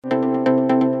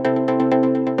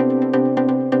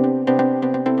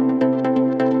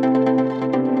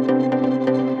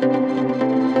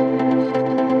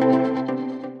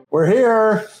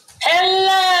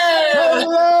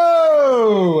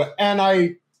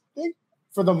think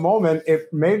for the moment, it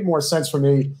made more sense for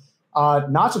me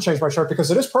not to change my shirt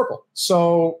because it is purple.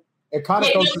 So it kind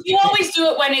of goes. You always do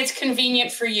it when it's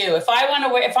convenient for you. If I want to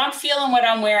wear, if I'm feeling what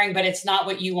I'm wearing, but it's not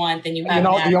what you want, then you have.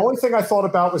 The only thing I thought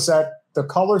about was that the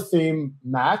color theme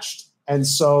matched, and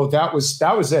so that was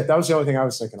it. That was the only thing I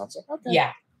was thinking. I was like, okay,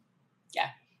 yeah.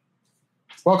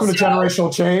 Welcome to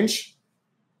Generational Change.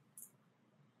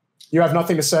 You have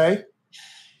nothing to say?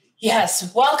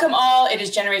 Yes. Welcome all. It is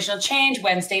Generational Change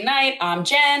Wednesday night. I'm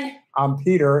Jen. I'm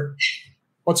Peter.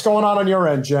 What's going on your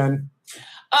end, Jen?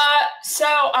 So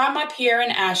I'm up here in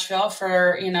Asheville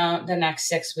for, the next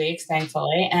 6 weeks,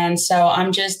 thankfully. And so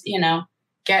I'm just,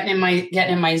 getting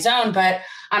in my zone, but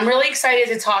I'm really excited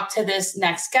to talk to this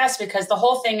next guest because the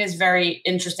whole thing is very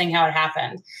interesting how it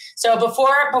happened. So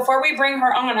before we bring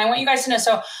her on, I want you guys to know.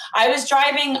 So I was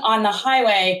driving on the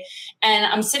highway and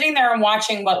I'm sitting there and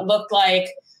watching what looked like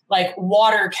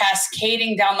water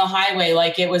cascading down the highway,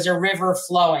 like it was a river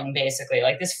flowing, basically,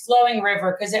 like this flowing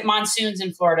river, because it monsoons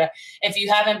in Florida. If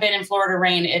you haven't been in Florida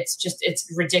rain,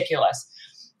 it's ridiculous.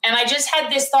 And I just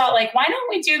had this thought, like, why don't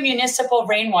we do municipal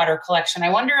rainwater collection? I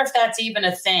wonder if that's even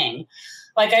a thing.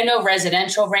 Like, I know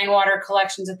residential rainwater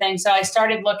collection's a thing. So I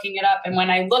started looking it up. And when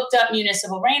I looked up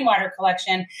municipal rainwater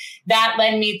collection, that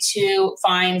led me to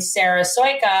find Sarah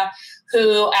Soika,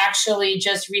 who actually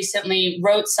just recently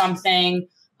wrote something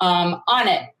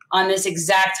on this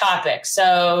exact topic.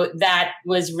 So that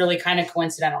was really kind of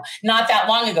coincidental. Not that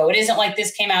long ago. It isn't like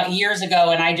this came out years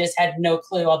ago and I just had no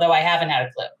clue, although I haven't had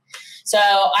a clue. So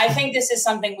I think this is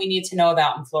something we need to know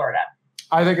about in Florida.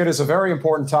 I think it is a very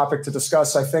important topic to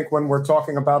discuss. I think when we're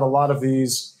talking about a lot of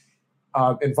these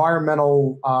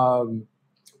environmental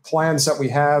plans that we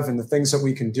have and the things that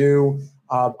we can do,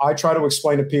 I try to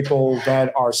explain to people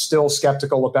that are still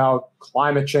skeptical about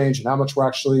climate change and how much we're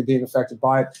actually being affected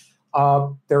by it.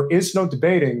 There is no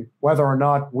debating whether or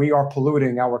not we are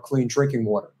polluting our clean drinking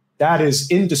water. That is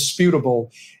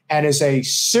indisputable and is a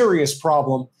serious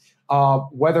problem,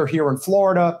 whether here in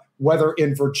Florida, whether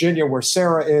in Virginia, where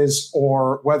Sarah is,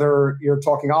 or whether you're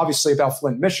talking obviously about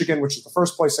Flint, Michigan, which is the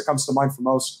first place that comes to mind for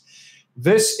most.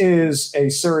 This is a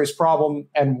serious problem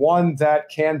and one that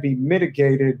can be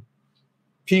mitigated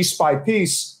piece by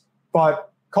piece,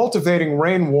 but cultivating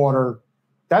rainwater,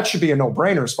 that should be a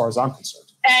no-brainer as far as I'm concerned.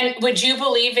 And would you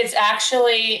believe it's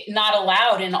actually not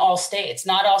allowed in all states?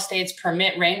 Not all states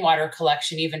permit rainwater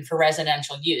collection, even for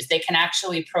residential use. They can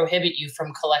actually prohibit you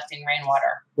from collecting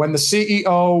rainwater. When the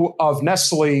CEO of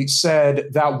Nestle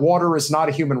said that water is not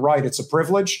a human right, it's a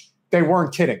privilege, they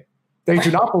weren't kidding. They do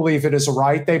not believe it is a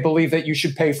right. They believe that you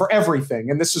should pay for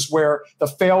everything. And this is where the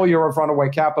failure of runaway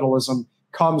capitalism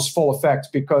comes full effect.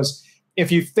 Because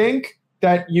if you think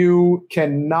that you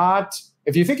can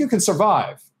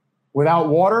survive without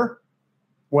water,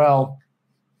 well,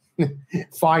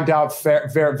 find out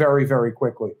very, very, very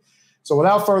quickly. So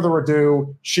without further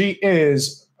ado, she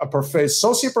is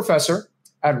associate professor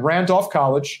at Randolph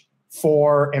College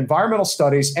for environmental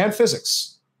studies and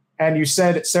physics. And you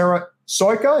said Sarah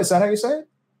Soika, is that how you say it?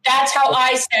 That's how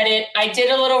I said it. I did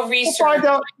a little research.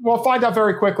 We'll find out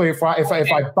very quickly if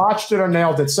I botched it or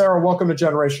nailed it. Sarah, welcome to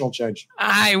Generational Change.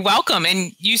 Hi, welcome.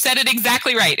 And you said it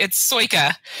exactly right. It's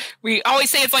Soika. We always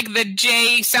say it's like the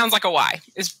J sounds like a Y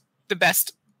is the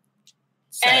best.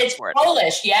 And it's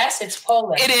Polish. Yes, it's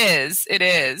Polish. It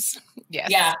is. Yes.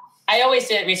 Yeah. I always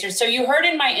did research. So you heard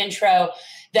in my intro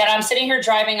that I'm sitting here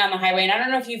driving on the highway. And I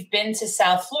don't know if you've been to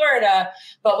South Florida,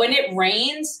 but when it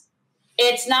rains,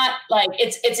 it's not like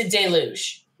it's a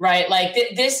deluge, right? Like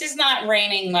this is not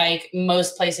raining like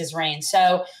most places rain.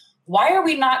 So why are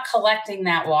we not collecting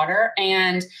that water?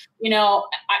 And,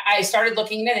 I started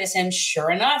looking into this and sure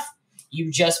enough,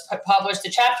 you just published a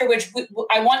chapter, which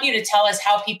I want you to tell us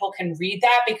how people can read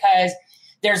that because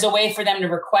there's a way for them to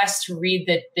request to read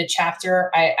the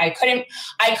chapter. I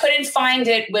couldn't find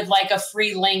it with like a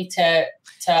free link to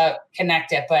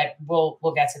connect it, but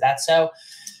we'll get to that. So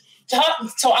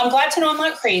I'm glad to know I'm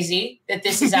not crazy, that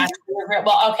this is actually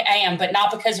well, okay, I am, but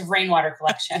not because of rainwater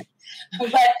collection.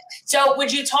 But so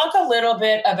would you talk a little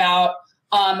bit about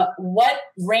what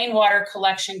rainwater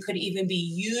collection could even be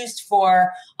used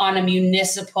for on a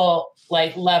municipal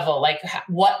level? Like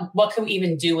what can we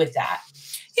even do with that?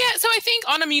 Yeah, so I think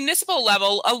on a municipal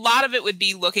level, a lot of it would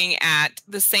be looking at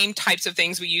the same types of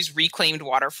things we use reclaimed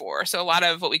water for. So a lot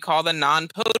of what we call the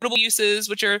non-potable uses,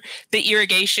 which are the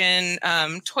irrigation,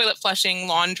 toilet flushing,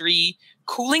 laundry,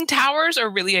 cooling towers are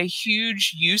really a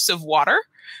huge use of water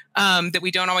that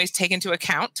we don't always take into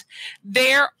account.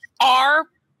 There are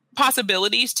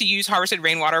possibilities to use harvested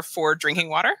rainwater for drinking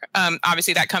water.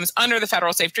 Obviously, that comes under the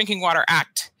Federal Safe Drinking Water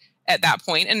Act at that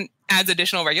point and adds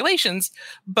additional regulations,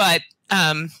 but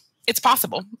it's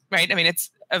possible, right? I mean, it's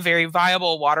a very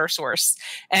viable water source.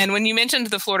 And when you mentioned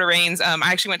the Florida rains, I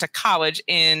actually went to college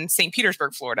in St.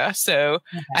 Petersburg, Florida. So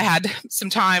I had some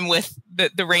time with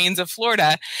the rains of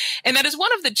Florida. And that is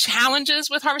one of the challenges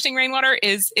with harvesting rainwater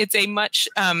is it's a much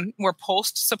more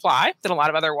pulsed supply than a lot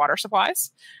of other water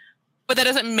supplies. But that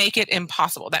doesn't make it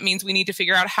impossible. That means we need to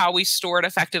figure out how we store it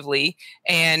effectively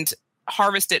and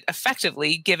harvest it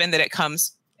effectively, given that it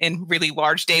comes in really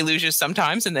large deluges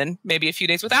sometimes, and then maybe a few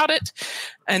days without it,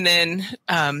 and then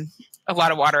a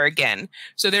lot of water again.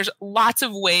 So there's lots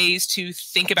of ways to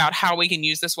think about how we can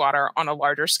use this water on a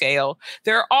larger scale.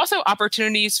 There are also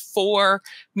opportunities for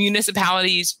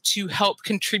municipalities to help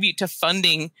contribute to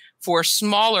funding for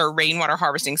smaller rainwater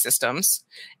harvesting systems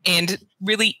and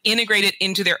really integrate it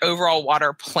into their overall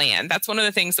water plan. That's one of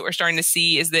the things that we're starting to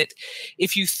see is that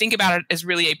if you think about it as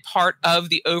really a part of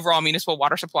the overall municipal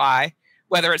water supply,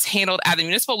 whether it's handled at the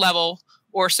municipal level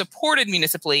or supported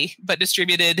municipally, but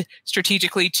distributed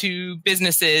strategically to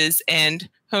businesses and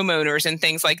homeowners and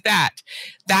things like that,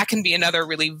 that can be another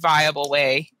really viable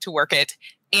way to work it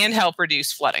and help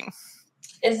reduce flooding.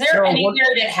 Is there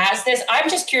anywhere that has this? I'm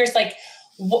just curious, like,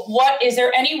 what is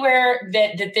there anywhere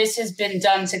that this has been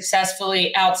done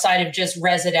successfully outside of just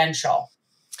residential?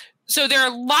 So there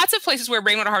are lots of places where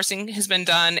rainwater harvesting has been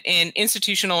done in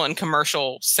institutional and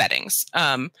commercial settings.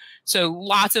 So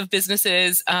lots of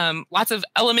businesses, lots of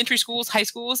elementary schools, high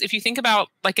schools. If you think about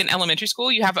like an elementary school,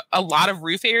 you have a lot of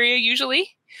roof area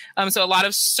usually. So a lot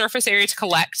of surface area to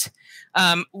collect,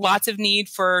 lots of need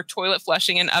for toilet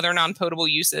flushing and other non-potable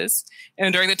uses.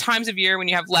 And during the times of year when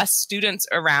you have less students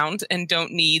around and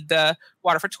don't need the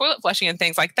water for toilet flushing and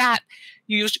things like that,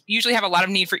 you usually have a lot of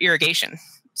need for irrigation.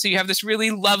 So you have this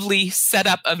really lovely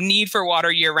setup of need for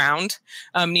water year round,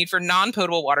 need for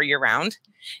non-potable water year round,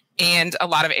 and a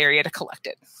lot of area to collect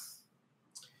it.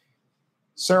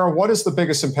 Sarah, what is the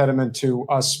biggest impediment to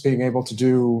us being able to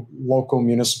do local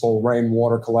municipal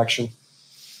rainwater collection?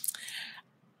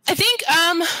 I think,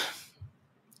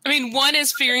 one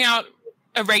is figuring out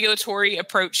a regulatory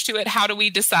approach to it. How do we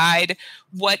decide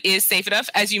what is safe enough?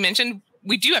 As you mentioned,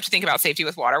 we do have to think about safety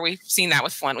with water. We've seen that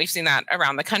with Flint. We've seen that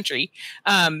around the country.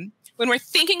 When we're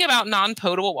thinking about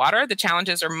non-potable water, the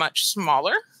challenges are much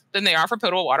smaller than they are for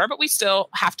potable water, but we still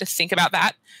have to think about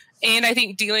that. And I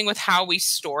think dealing with how we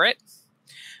store it,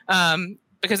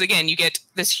 because again, you get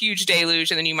this huge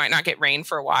deluge and then you might not get rain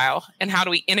for a while. And how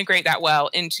do we integrate that well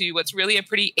into what's really a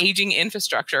pretty aging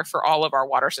infrastructure for all of our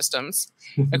water systems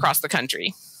across the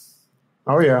country?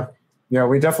 Oh, yeah. Yeah,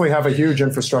 we definitely have a huge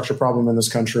infrastructure problem in this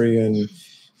country, and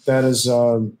that is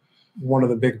one of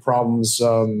the big problems,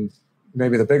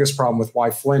 maybe the biggest problem with why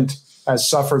Flint has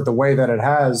suffered the way that it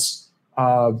has.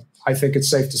 I think it's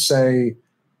safe to say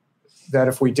that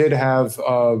if we did have,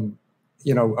 a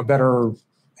better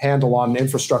handle on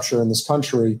infrastructure in this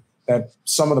country, that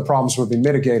some of the problems would be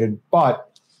mitigated.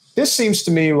 But this seems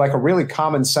to me like a really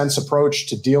common sense approach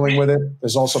to dealing with it.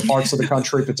 There's also parts of the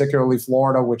country, particularly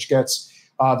Florida, which gets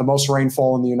the most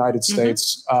rainfall in the United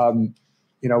States.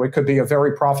 It could be a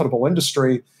very profitable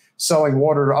industry selling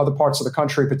water to other parts of the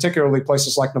country, particularly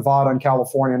places like Nevada and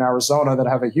California and Arizona that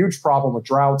have a huge problem with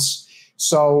droughts.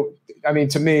 So,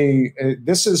 to me,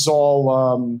 this is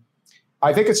all,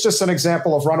 I think it's just an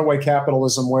example of runaway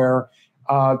capitalism where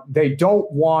they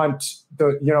don't want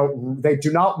they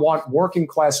do not want working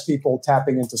class people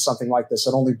tapping into something like this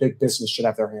that only big business should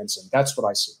have their hands in. That's what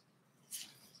I see.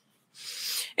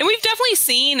 And we've definitely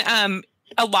seen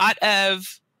a lot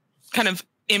of kind of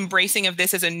embracing of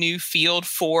this as a new field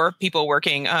for people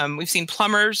working. We've seen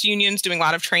plumbers unions doing a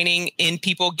lot of training in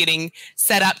people getting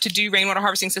set up to do rainwater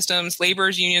harvesting systems,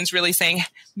 laborers unions really saying,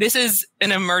 this is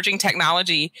an emerging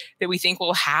technology that we think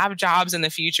will have jobs in the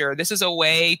future. This is a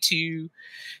way to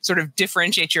sort of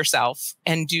differentiate yourself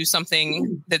and do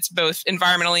something that's both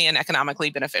environmentally and economically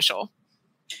beneficial.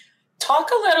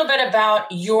 Talk a little bit about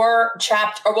your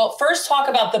chapter, first talk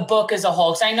about the book as a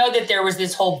whole, because I know that there was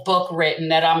this whole book written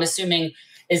that I'm assuming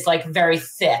is like very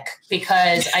thick,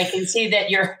 because I can see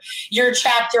that your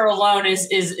chapter alone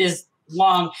is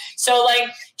long. So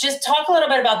just talk a little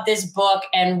bit about this book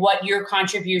and what your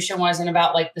contribution was and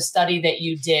about the study that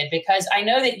you did, because I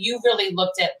know that you really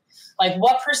looked at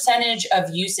what percentage of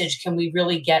usage can we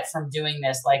really get from doing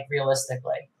this,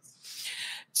 realistically?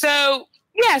 So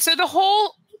the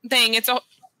whole thing, it's a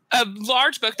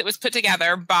large book that was put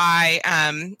together by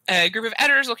a group of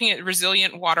editors looking at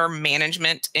resilient water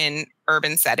management in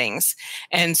urban settings.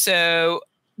 And so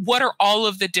what are all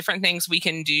of the different things we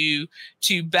can do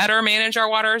to better manage our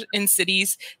water in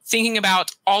cities, thinking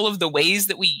about all of the ways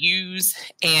that we use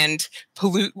and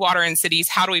pollute water in cities.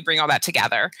 How do we bring all that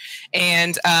together?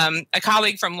 And a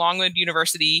colleague from Longwood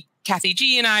University, Kathy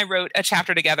G, and I wrote a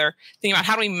chapter together thinking about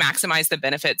how do we maximize the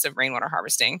benefits of rainwater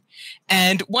harvesting.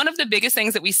 And one of the biggest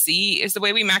things that we see is the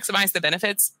way we maximize the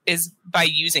benefits is by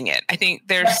using it. I think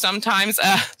there's sometimes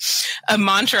a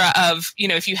mantra of,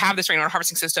 if you have this rainwater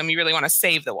harvesting system, you really want to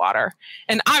save the water.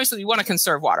 And obviously you want to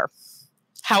conserve water.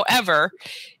 However,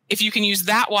 if you can use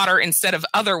that water instead of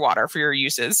other water for your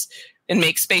uses and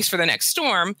make space for the next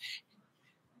storm,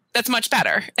 that's much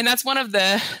better. And that's one of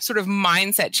the sort of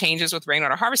mindset changes with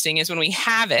rainwater harvesting is when we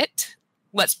have it,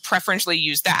 let's preferentially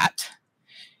use that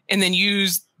and then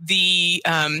use the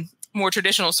more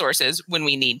traditional sources when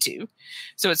we need to.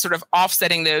 So it's sort of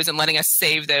offsetting those and letting us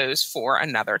save those for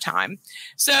another time.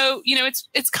 So,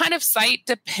 it's kind of site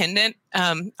dependent,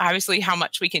 obviously, how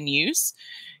much we can use.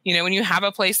 When you have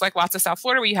a place like lots of South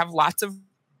Florida where you have lots of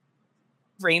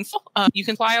rainfall, you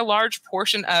can apply a large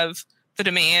portion of the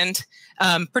demand,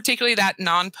 particularly that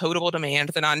non-potable demand,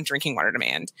 the non-drinking water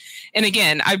demand. And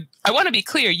again, I want to be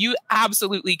clear, you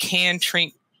absolutely can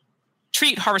treat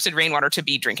harvested rainwater to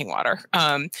be drinking water.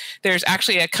 There's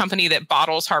actually a company that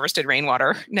bottles harvested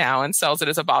rainwater now and sells it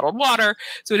as a bottled water.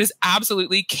 So it is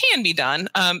absolutely can be done.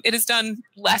 It is done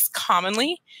less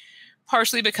commonly,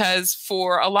 partially because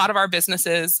for a lot of our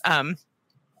businesses,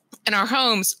 in our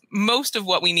homes, most of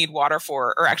what we need water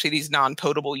for are actually these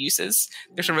non-potable uses.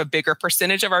 They're sort of a bigger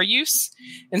percentage of our use.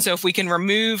 And so if we can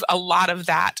remove a lot of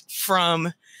that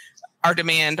from our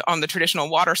demand on the traditional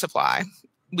water supply,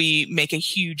 we make a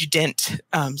huge dent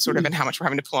sort of in how much we're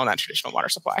having to pull on that traditional water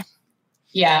supply.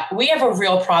 Yeah, we have a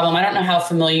real problem. I don't know how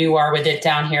familiar you are with it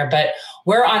down here, but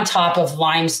we're on top of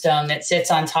limestone that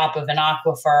sits on top of an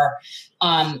aquifer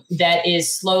that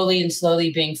is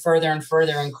slowly being further and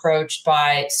further encroached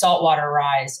by saltwater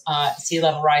rise, sea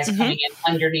level rise coming in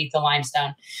underneath the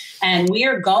limestone. And we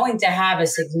are going to have a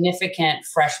significant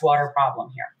freshwater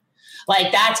problem here.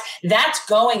 Like that's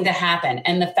going to happen.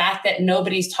 And the fact that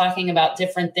nobody's talking about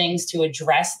different things to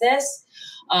address this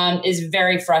is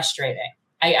very frustrating.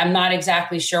 I'm not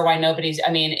exactly sure why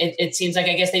it seems like,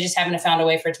 I guess they just haven't found a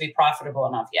way for it to be profitable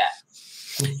enough yet.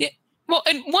 Yeah. Well,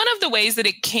 and one of the ways that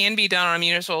it can be done on a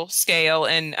municipal scale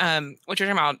and what you're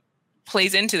talking about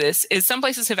plays into this is some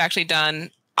places have actually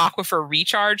done aquifer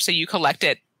recharge. So you collect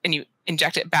it and you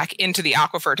inject it back into the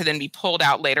aquifer to then be pulled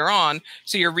out later on.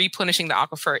 So you're replenishing the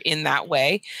aquifer in that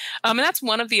way. And that's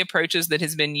one of the approaches that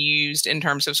has been used in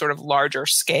terms of sort of larger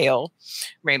scale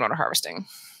rainwater harvesting.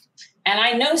 And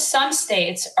I know some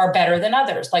states are better than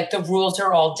others. Like the rules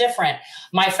are all different.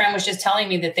 My friend was just telling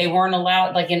me that they weren't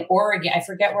allowed, like in Oregon, I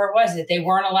forget where it was, that they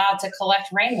weren't allowed to collect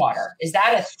rainwater. Is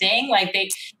that a thing? Like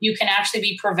you can actually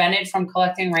be prevented from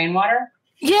collecting rainwater?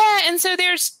 Yeah. And so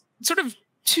there's sort of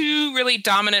two really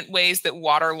dominant ways that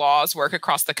water laws work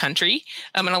across the country.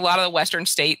 And a lot of the Western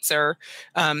states are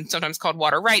sometimes called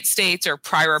water rights states or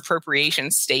prior appropriation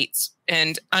states.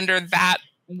 And under that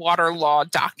water law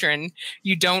doctrine,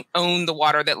 you don't own the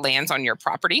water that lands on your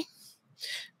property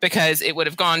because it would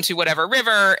have gone to whatever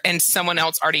river and someone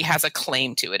else already has a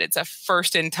claim to it. It's a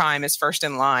first in time is first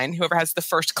in line. Whoever has the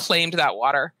first claim to that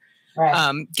water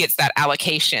gets that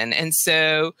allocation. And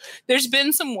so there's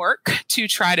been some work to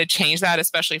try to change that,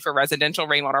 especially for residential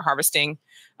rainwater harvesting,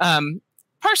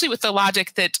 partially with the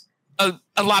logic that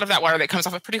a lot of that water that comes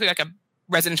off of particularly like a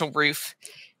residential roof,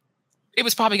 it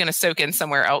was probably going to soak in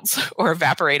somewhere else or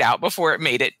evaporate out before it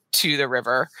made it to the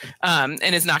river and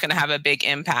is not going to have a big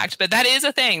impact. But that is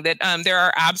a thing that there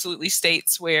are absolutely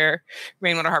states where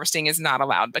rainwater harvesting is not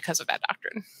allowed because of that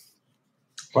doctrine.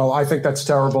 Well, I think that's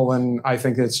terrible. And I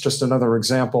think it's just another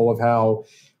example of how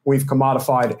we've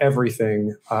commodified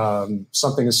everything.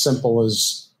 Something as simple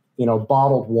as,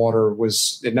 bottled water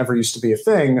it never used to be a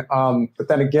thing. But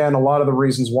then again, a lot of the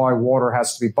reasons why water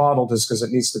has to be bottled is because it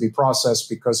needs to be processed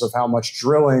because of how much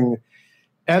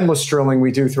endless drilling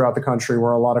we do throughout the country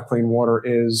where a lot of clean water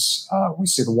is. We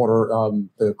see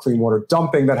the clean water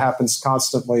dumping that happens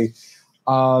constantly.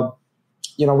 We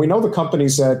know the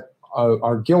companies that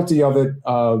are guilty of it.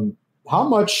 How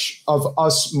much of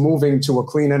us moving to a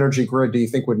clean energy grid do you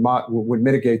think would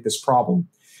mitigate this problem?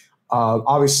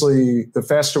 Obviously, the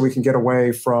faster we can get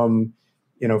away from,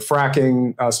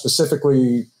 fracking,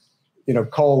 specifically,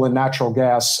 coal and natural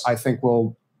gas, I think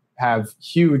will have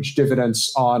huge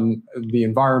dividends on the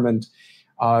environment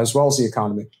as well as the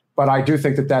economy. But I do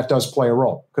think that does play a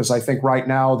role because I think right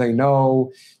now they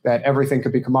know that everything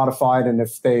could be commodified. And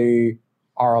if they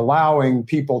are allowing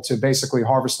people to basically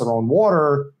harvest their own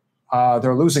water,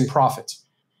 they're losing profit.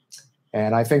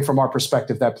 And I think from our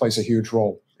perspective, that plays a huge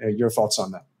role. Your thoughts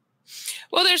on that?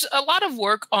 Well, there's a lot of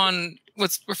work on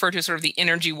what's referred to as sort of the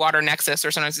energy water nexus,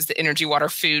 or sometimes it's the energy water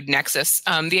food nexus.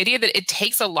 The idea that it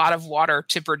takes a lot of water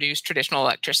to produce traditional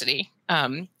electricity.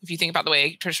 If you think about the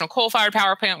way traditional coal-fired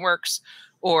power plant works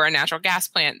or a natural gas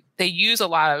plant, they use a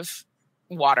lot of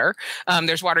water.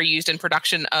 There's water used in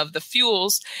production of the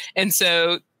fuels. And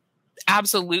so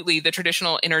absolutely the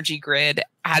traditional energy grid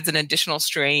adds an additional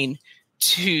strain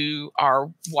to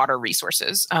our water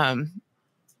resources.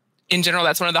 In general,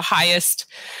 that's one of the highest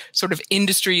sort of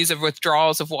industries of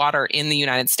withdrawals of water in the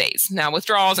United States. Now,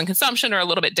 withdrawals and consumption are a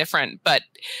little bit different, but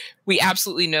we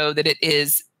absolutely know that it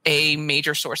is a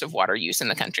major source of water use in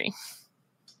the country.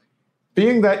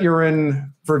 Being that you're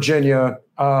in Virginia,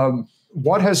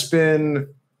 what has been,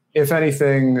 if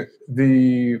anything,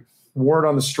 the word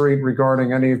on the street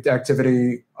regarding any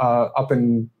activity up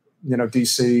in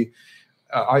D.C.?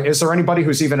 Is there anybody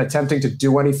who's even attempting to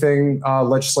do anything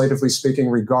legislatively speaking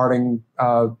regarding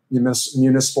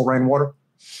municipal rainwater?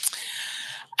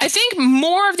 I think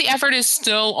more of the effort is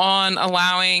still on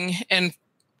allowing and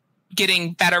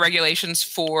getting better regulations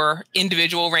for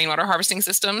individual rainwater harvesting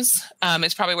systems.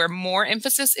 It's probably where more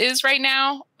emphasis is right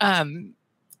now.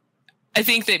 I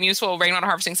think that municipal rainwater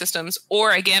harvesting systems,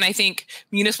 or again, I think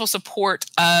municipal support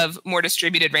of more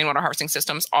distributed rainwater harvesting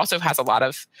systems also has a lot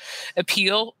of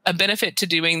appeal. A benefit to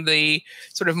doing the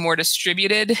sort of more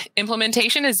distributed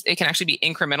implementation is it can actually be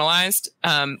incrementalized.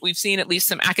 We've seen at least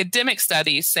some academic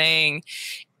studies saying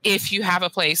if you have a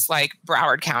place like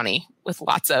Broward County with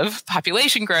lots of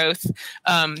population growth,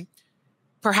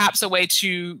 perhaps a way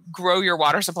to grow your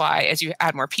water supply as you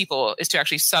add more people is to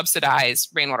actually subsidize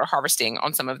rainwater harvesting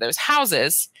on some of those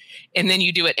houses. And then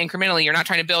you do it incrementally. You're not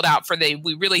trying to build out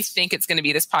we really think it's going to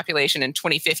be this population in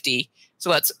 2050. So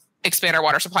let's expand our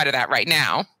water supply to that right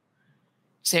now.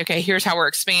 Say, okay, here's how we're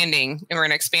expanding, and we're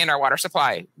going to expand our water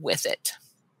supply with it.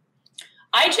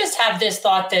 I just have this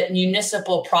thought that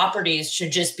municipal properties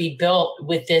should just be built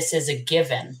with this as a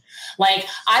given. Like,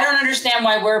 I don't understand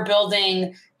why we're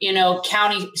building,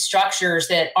 county structures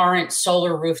that aren't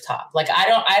solar rooftop. Like, I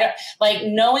don't like,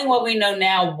 knowing what we know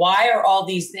now, why are all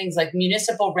these things like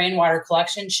municipal rainwater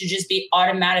collection should just be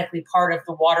automatically part of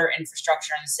the water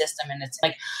infrastructure in the system? And it's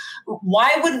like,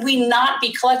 why would we not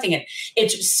be collecting it?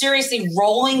 It's seriously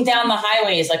rolling down the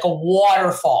highways like a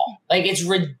waterfall. Like, it's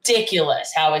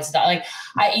ridiculous how it's done.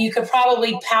 Like, you could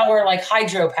probably power like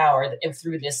hydropower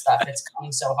through this stuff. It's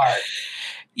coming so hard.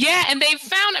 Yeah. And they've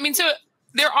found, so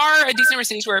there are a decent number of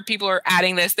cities where people are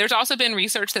adding this. There's also been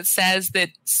research that says that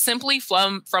simply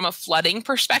from a flooding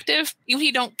perspective, even if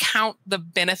you don't count the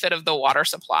benefit of the water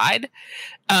supplied,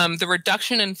 the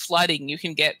reduction in flooding you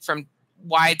can get from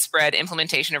widespread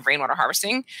implementation of rainwater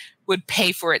harvesting would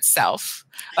pay for itself.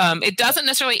 It doesn't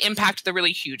necessarily impact the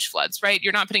really huge floods, right?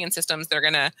 You're not putting in systems that are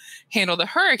going to handle the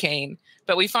hurricane,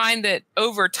 but we find that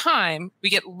over time, we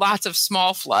get lots of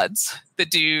small floods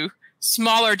that do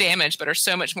smaller damage, but are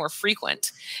so much more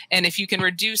frequent. And if you can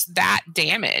reduce that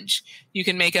damage, you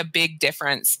can make a big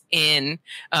difference in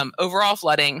overall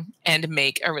flooding and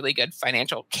make a really good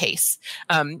financial case.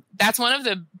 That's one of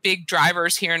the big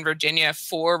drivers here in Virginia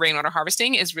for rainwater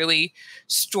harvesting is really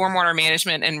stormwater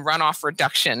management and runoff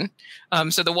reduction.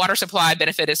 So the water supply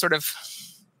benefit is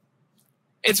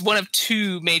it's one of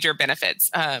two major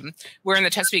benefits. We're in the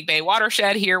Chesapeake Bay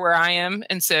watershed here where I am.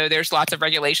 And so there's lots of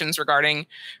regulations regarding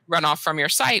runoff from your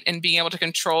site, and being able to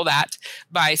control that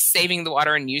by saving the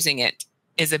water and using it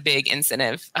is a big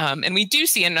incentive. And we do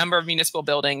see a number of municipal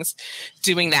buildings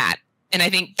doing that. And I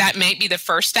think that might be the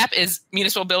first step is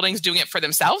municipal buildings doing it for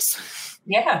themselves.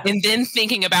 Yeah. And then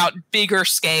thinking about bigger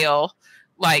scale,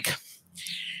 like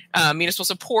municipal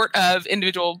support of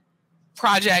individual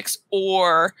projects,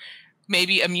 or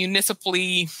maybe a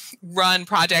municipally run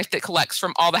project that collects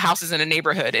from all the houses in a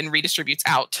neighborhood and redistributes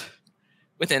out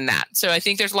within that. So I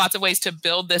think there's lots of ways to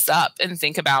build this up and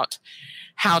think about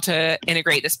how to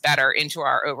integrate this better into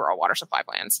our overall water supply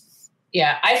plans.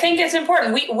 Yeah, I think it's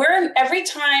important. We're every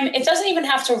time, it doesn't even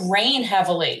have to rain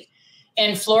heavily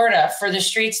in Florida for the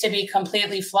streets to be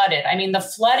completely flooded. The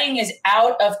flooding is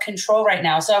out of control right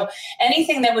now. So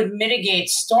anything that would mitigate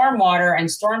stormwater and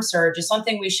storm surge is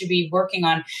something we should be working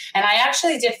on. And I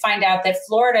actually did find out that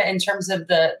Florida, in terms of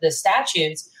the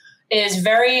statutes, is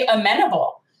very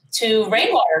amenable to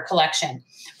rainwater collection.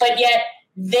 But yet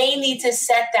they need to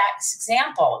set that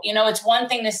example. You know, it's one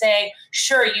thing to say,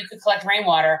 sure, you could collect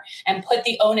rainwater and put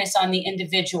the onus on the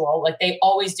individual like they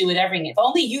always do with everything. If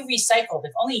only you recycled,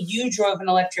 if only you drove an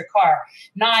electric car,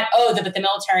 not, but the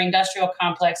military industrial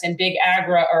complex and big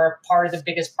agri are part of the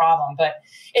biggest problem. But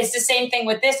it's the same thing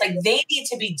with this. Like, they need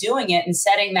to be doing it and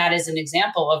setting that as an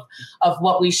example of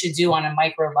what we should do on a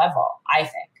micro level, I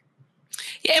think.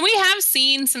 Yeah, and we have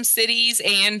seen some cities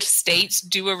and states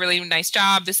do a really nice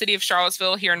job. The city of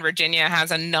Charlottesville here in Virginia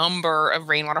has a number of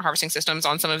rainwater harvesting systems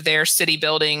on some of their city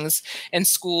buildings and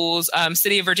schools.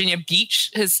 City of Virginia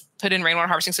Beach has put in rainwater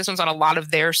harvesting systems on a lot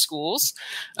of their schools.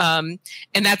 And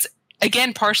that's,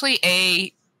 again, partially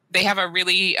they have a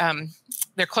really,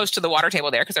 they're close to the water table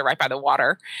there because they're right by the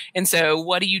water. And so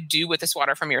what do you do with this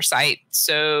water from your site?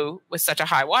 So with such a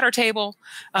high water table.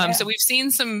 So we've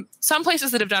seen some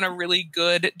places that have done a really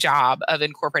good job of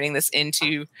incorporating this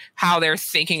into how they're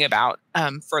thinking about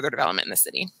further development in the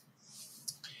city.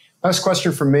 Last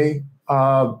question from me.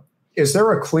 Is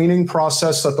there a cleaning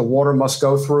process that the water must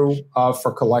go through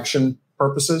for collection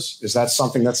purposes? Is that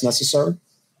something that's necessary?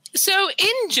 So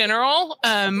in general,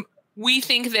 we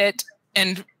think that,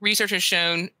 and research has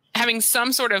shown, having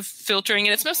some sort of filtering,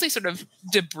 and it's mostly sort of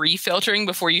debris filtering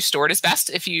before you store it is best.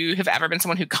 If you have ever been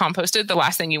someone who composted, the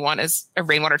last thing you want is a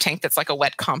rainwater tank that's like a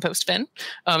wet compost bin.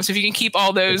 So if you can keep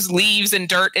all those leaves and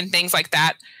dirt and things like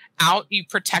that out, you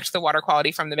protect the water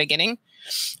quality from the beginning.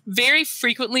 Very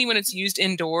frequently when it's used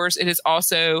indoors, it is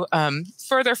also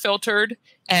further filtered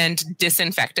and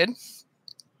disinfected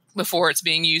before it's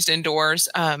being used indoors.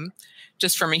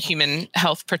 Just from a human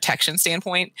health protection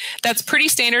standpoint. That's pretty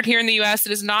standard here in the U.S.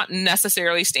 It is not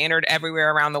necessarily standard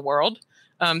everywhere around the world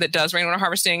that does rainwater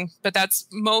harvesting, but that's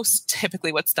most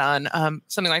typically what's done,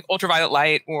 something like ultraviolet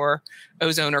light or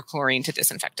ozone or chlorine to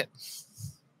disinfect it.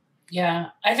 Yeah,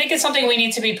 I think it's something we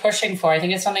need to be pushing for. I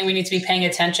think it's something we need to be paying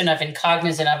attention of and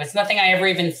cognizant of. It's nothing I ever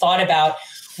even thought about.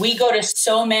 We go to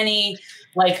so many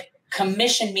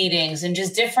commission meetings and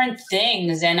just different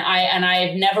things. And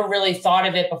I've never really thought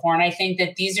of it before. And I think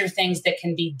that these are things that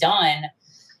can be done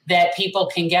that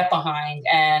people can get behind.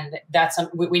 And that's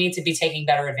we need to be taking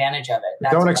better advantage of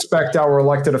it. Don't expect our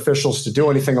elected officials to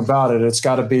do anything about it. It's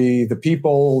got to be the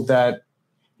people that,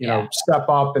 step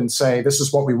up and say, this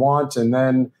is what we want. And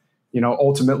then,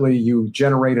 ultimately you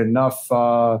generate enough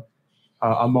a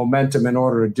momentum in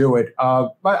order to do it.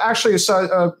 But actually,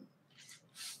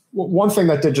 one thing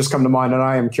that did just come to mind, and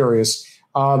I am curious,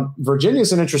 Virginia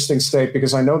is an interesting state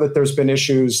because I know that there's been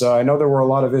issues. I know there were a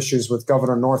lot of issues with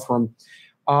Governor Northam.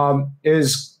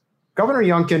 Is Governor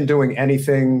Youngkin doing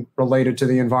anything related to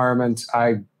the environment?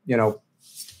 I'm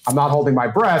not holding my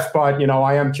breath, but,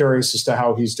 I am curious as to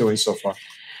how he's doing so far.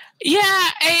 Yeah,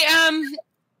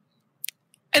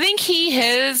 I think he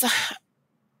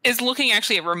is looking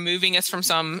actually at removing us from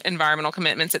some environmental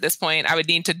commitments at this point. I would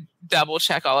need to double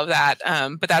check all of that.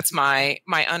 But that's my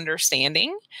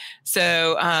understanding.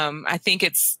 So I think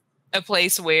it's a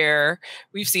place where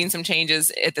we've seen some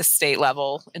changes at the state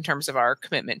level in terms of our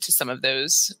commitment to some of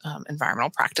those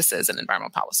environmental practices and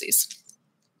environmental policies.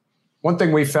 One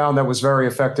thing we found that was very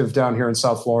effective down here in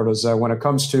South Florida is when it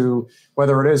comes to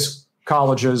whether it is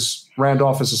colleges,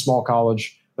 Randolph is a small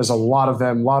college. There's a lot of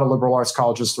them, a lot of liberal arts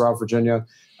colleges throughout Virginia.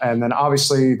 And then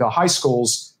obviously the high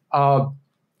schools,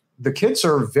 the kids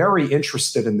are very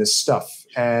interested in this stuff.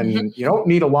 And you don't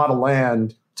need a lot of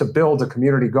land to build a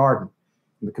community garden.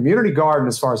 And the community garden,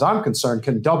 as far as I'm concerned,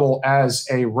 can double as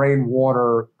a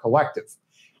rainwater collective.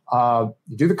 You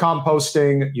do the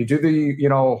composting, you do the,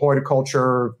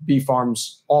 horticulture, bee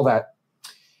farms, all that.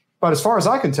 But as far as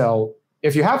I can tell,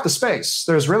 if you have the space,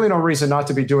 there's really no reason not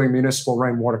to be doing municipal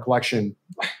rainwater collection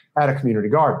at a community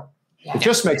garden. Yeah. It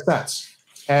just makes sense.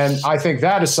 And I think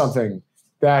that is something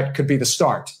that could be the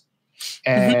start.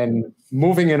 And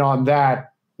moving in on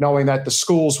that, knowing that the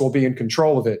schools will be in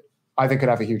control of it, I think could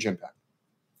have a huge impact.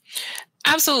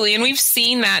 Absolutely. And we've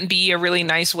seen that be a really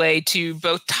nice way to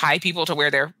both tie people to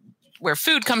where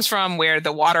food comes from, where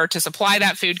the water to supply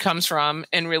that food comes from,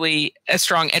 and really a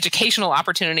strong educational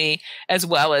opportunity as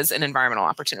well as an environmental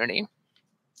opportunity.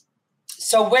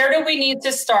 So where do we need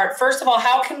to start? First of all,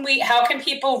 how can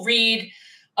people read?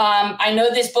 I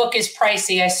know this book is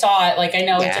pricey. I saw it. I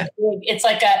know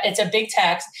it's a big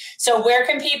text. So where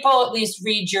can people at least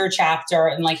read your chapter,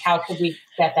 and how could we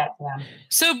get that to them?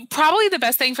 So probably the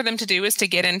best thing for them to do is to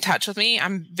get in touch with me.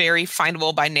 I'm very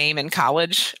findable by name in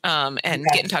college, and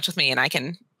get in touch with me and I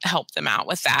can help them out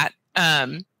with that.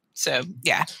 So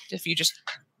yeah, if you just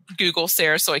Google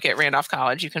Sarah Soik at Randolph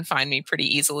College, you can find me pretty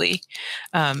easily.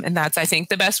 And that's, I think,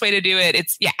 the best way to do it.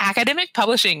 Academic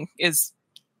publishing is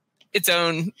its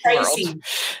own world.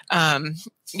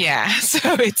 Yeah,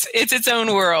 so it's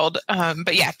own world.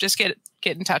 But yeah, just get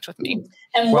in touch with me.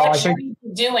 And what should we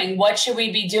be doing? What should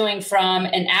we be doing from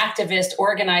an activist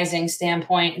organizing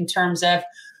standpoint in terms of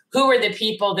who are the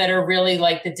people that are really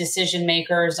like the decision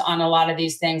makers on a lot of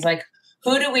these things? Like,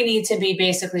 who do we need to be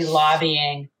basically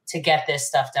lobbying to get this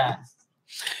stuff done?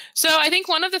 So I think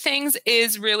one of the things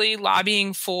is really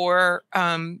lobbying for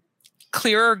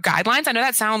clearer guidelines. I know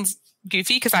that sounds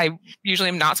goofy because I usually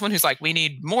am not someone who's like, we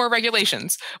need more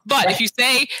regulations. But if you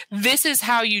say, this is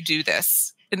how you do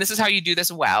this, and this is how you do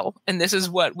this well, and this is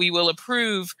what we will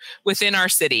approve within our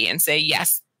city, and say,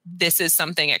 yes, this is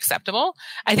something acceptable.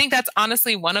 I think that's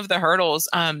honestly one of the hurdles.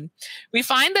 We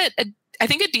find that I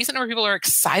think a decent number of people are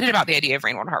excited about the idea of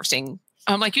rainwater harvesting.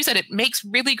 Like you said, it makes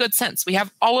really good sense. We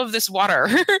have all of this water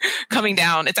coming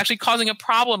down. It's actually causing a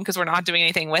problem because we're not doing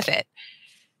anything with it.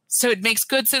 So it makes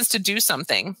good sense to do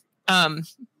something.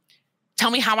 Tell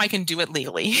me how I can do it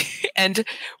legally and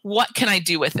what can I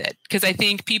do with it? Because I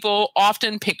think people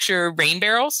often picture rain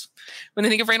barrels when they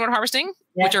think of rainwater harvesting,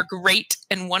 which are great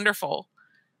and wonderful,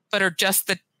 but are just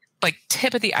the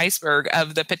tip of the iceberg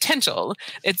of the potential.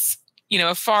 It's,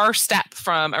 a far step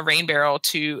from a rain barrel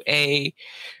to a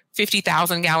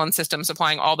 50,000 gallon system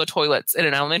supplying all the toilets in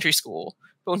an elementary school.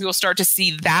 But when people start to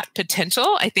see that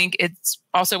potential, I think it's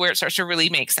also where it starts to really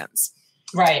make sense.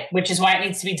 Right. Which is why it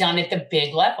needs to be done at the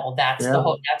big level. That's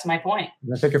that's my point.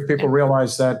 I think if people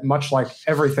realize that, much like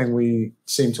everything we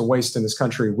seem to waste in this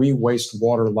country, we waste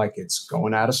water like it's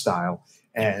going out of style,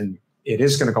 and it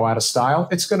is going to go out of style.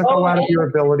 It's going to go out of your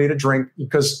ability to drink,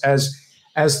 because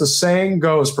as the saying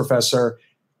goes, Professor,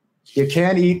 you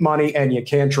can't eat money and you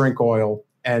can't drink oil.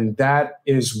 And that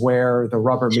is where the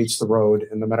rubber meets the road.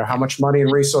 And no matter how much money and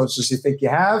resources you think you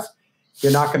have,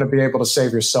 you're not going to be able to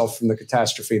save yourself from the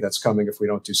catastrophe that's coming if we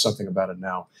don't do something about it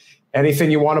now.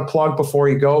 Anything you want to plug before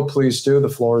you go, please do. The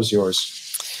floor is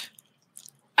yours.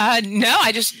 No,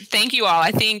 I just thank you all.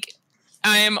 I think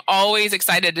I am always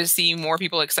excited to see more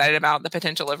people excited about the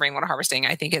potential of rainwater harvesting.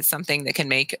 I think it's something that can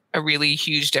make a really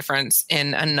huge difference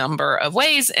in a number of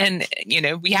ways. And,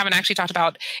 we haven't actually talked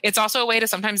about, it's also a way to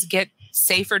sometimes get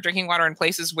safer drinking water in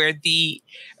places where the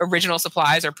original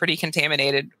supplies are pretty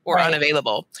contaminated or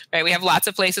unavailable, right? We have lots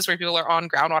of places where people are on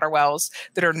groundwater wells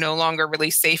that are no longer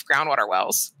really safe groundwater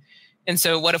wells. And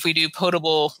so what if we do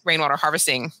potable rainwater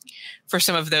harvesting for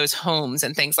some of those homes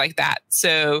and things like that?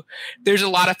 So there's a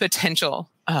lot of potential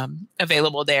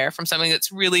available there from something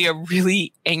that's really a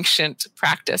really ancient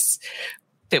practice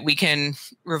that we can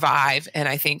revive and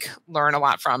I think learn a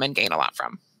lot from and gain a lot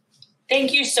from.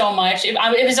 Thank you so much. It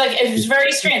was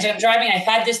very strange. I'm driving, I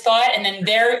had this thought, and then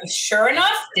sure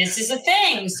enough, this is a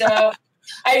thing. So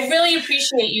I really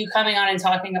appreciate you coming on and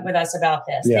talking with us about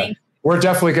this. Yeah. Thank you. We're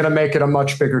definitely going to make it a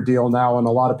much bigger deal now, and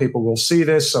a lot of people will see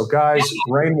this. So guys,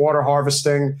 rainwater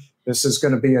harvesting, this is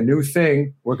going to be a new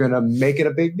thing. We're going to make it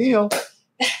a big deal.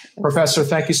 Professor,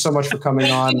 thank you so much for coming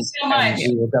on. Thank you so much.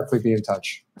 We will definitely be in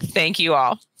touch. Thank you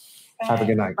all. Bye. Have a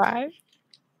good night. Bye.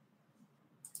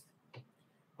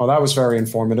 Well, that was very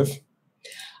informative.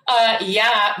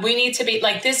 We need to be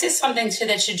this is something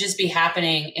that should just be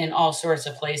happening in all sorts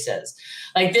of places.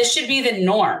 This should be the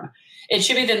norm. It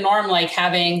should be the norm,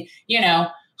 having,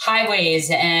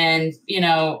 highways and,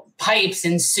 pipes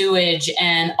and sewage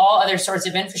and all other sorts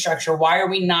of infrastructure. Why are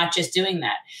we not just doing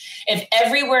that? If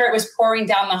everywhere it was pouring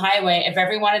down the highway, if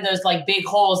every one of those big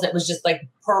holes that was just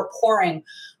pouring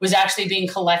was actually being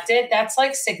collected, that's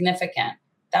significant.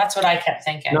 That's what I kept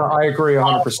thinking. No, I agree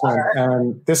 100%.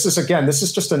 And this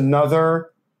is just another,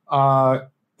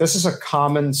 this is a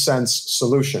common sense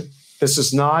solution. This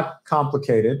is not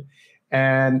complicated.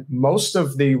 And most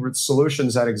of the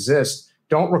solutions that exist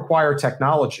don't require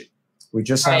technology. We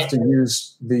just have to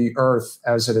use the earth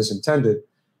as it is intended.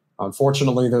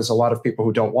 Unfortunately, there's a lot of people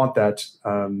who don't want that.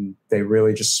 They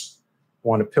really just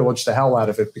want to pillage the hell out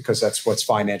of it because that's what's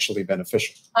financially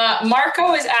beneficial.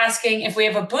 Marco is asking if we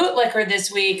have a bootlicker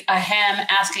this week, a ham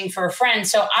asking for a friend.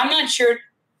 So I'm not sure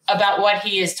about what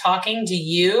he is talking to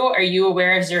you. Are you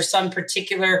aware? Is there some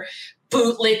particular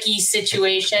bootlicky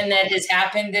situation that has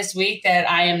happened this week that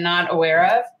I am not aware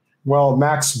of? Well,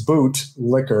 Max Boot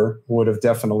Liquor would have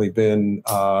definitely been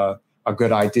a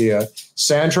good idea.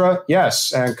 Sandra,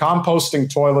 yes, and composting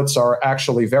toilets are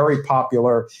actually very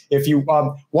popular. If you,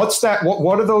 what's that?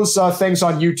 What are those things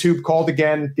on YouTube called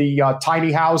again? The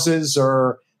tiny houses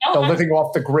or the living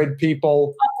off the grid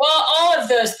people? Well, all of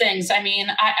those things. I mean,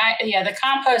 the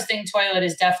composting toilet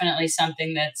is definitely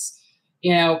something that's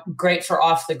great for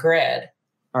off the grid.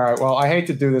 All right. Well, I hate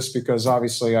to do this because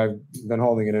obviously I've been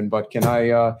holding it in, but can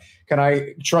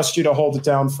I trust you to hold it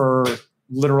down for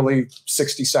literally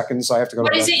 60 seconds. I have to go.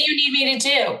 What is it you need me to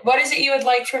do? What is it you would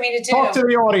like for me to do? Talk to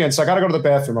the audience. I got to go to the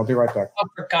bathroom. I'll be right back. Oh,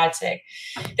 for God's sake.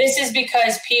 This is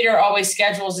because Peter always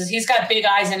schedules. He's got big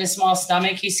eyes and a small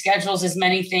stomach. He schedules as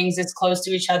many things as close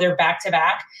to each other back to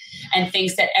back and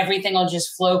thinks that everything will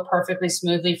just flow perfectly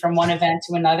smoothly from one event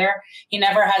to another. He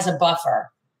never has a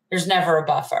buffer. There's never a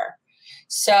buffer.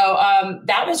 So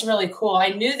that was really cool. I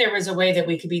knew there was a way that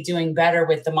we could be doing better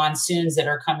with the monsoons that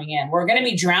are coming in. We're going to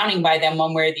be drowning by them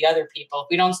one way or the other, people. If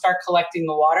we don't start collecting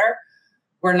the water,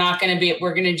 we're going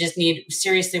to just need,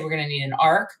 seriously, we're going to need an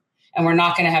ark, and we're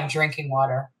not going to have drinking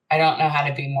water. I don't know how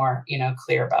to be more,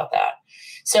 clear about that.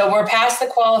 So we're past the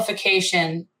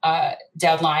qualification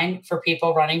deadline for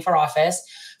people running for office.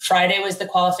 Friday was the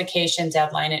qualification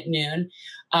deadline at noon.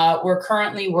 We're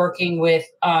currently working with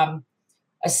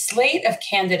a slate of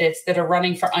candidates that are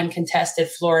running for uncontested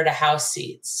Florida House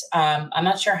seats. I'm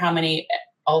not sure how many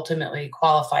ultimately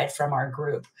qualified from our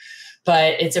group,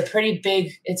 but it's a pretty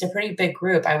big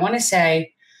group. I want to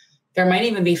say there might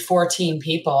even be 14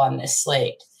 people on this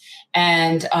slate.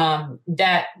 And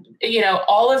that,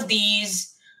 all of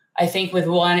these, I think with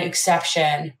one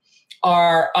exception,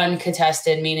 are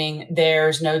uncontested, meaning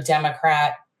there's no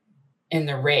Democrat in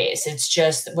the race. It's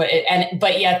just,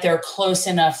 but yet they're close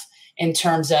enough in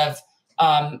terms of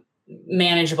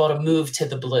manageable to move to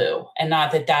the blue. And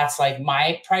not that that's like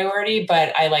my priority,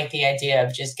 but I like the idea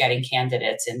of just getting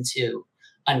candidates into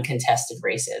uncontested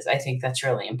races. I think that's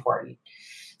really important.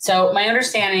 So my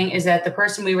understanding is that the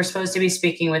person we were supposed to be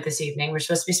speaking with this evening, we're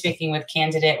supposed to be speaking with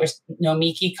candidate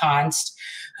Nomiki Konst,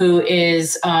 who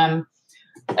is, I'm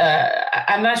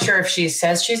not sure if she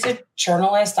says she's a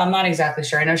journalist. I'm not exactly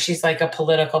sure. I know she's like a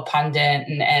political pundit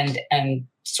and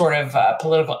sort of a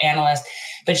political analyst,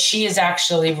 but she is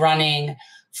actually running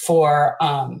for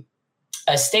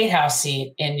a state house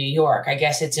seat in New York. I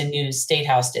guess it's a new state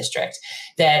house district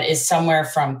that is somewhere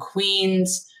from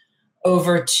Queens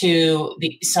over to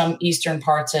some eastern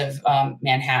parts of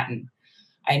Manhattan.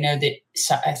 I know that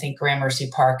I think Gramercy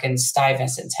Park and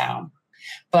Stuyvesant.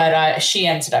 But she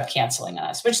ended up canceling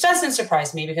us, which doesn't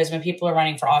surprise me because when people are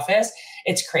running for office,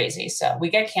 it's crazy. So we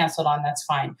get canceled on, that's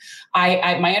fine.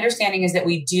 My understanding is that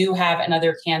we do have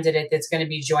another candidate that's going to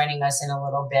be joining us in a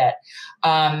little bit.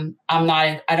 I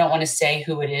don't want to say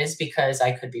who it is because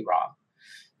I could be wrong.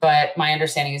 But my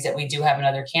understanding is that we do have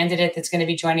another candidate that's going to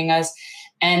be joining us.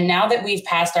 And now that we've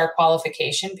passed our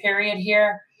qualification period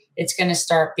here, it's going to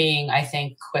start being, I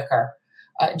think, quicker.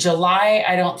 July,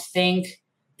 I don't think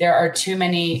there are too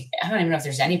many. I don't even know if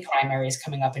there's any primaries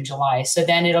coming up in July. So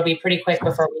then it'll be pretty quick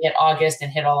before we hit August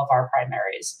and hit all of our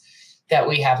primaries that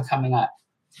we have coming up.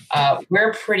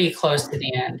 We're pretty close to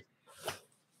the end.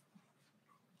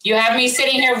 You have me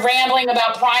sitting here rambling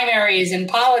about primaries and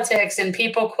politics and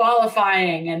people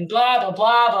qualifying and blah, blah,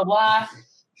 blah, blah, blah.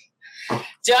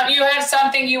 Don't you have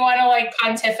something you want to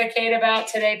pontificate about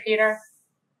today, Peter?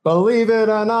 Believe it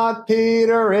or not,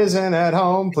 Peter isn't at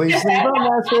home. Please leave a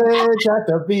message at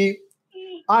the beep.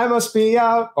 I must be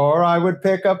out or I would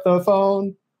pick up the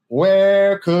phone.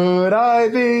 Where could I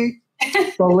be?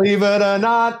 Believe it or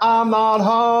not, I'm not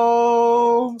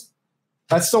home.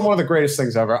 That's still one of the greatest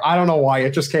things ever. I don't know why.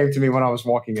 It just came to me when I was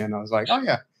walking in. I was like, oh,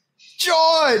 yeah.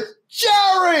 George,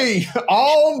 Jerry.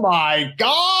 Oh, my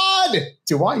God.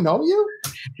 Do I know you?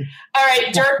 All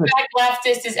right. Dirtbag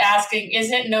Leftist is asking,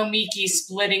 isn't Nomiki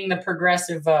splitting the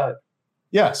progressive vote?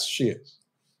 Yes, she is.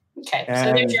 Okay.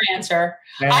 So there's your answer.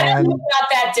 I don't know about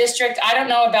that district. I don't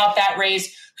know about that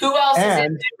race. Who else is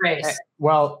in that race?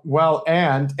 Well,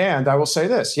 and I will say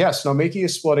this. Yes, Nomiki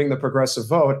is splitting the progressive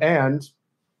vote, and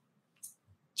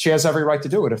she has every right to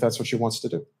do it if that's what she wants to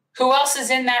do. Who else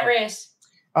is in that race?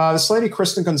 This lady,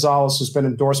 Kristen Gonzalez, who's been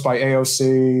endorsed by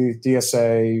AOC,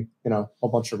 DSA, a whole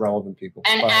bunch of relevant people.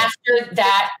 And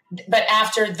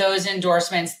after those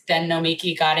endorsements, then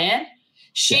Nomiki got in.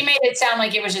 She made it sound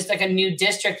like it was just like a new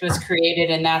district was created,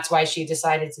 and that's why she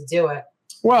decided to do it.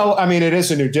 Well, I mean, it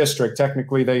is a new district.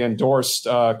 Technically, they endorsed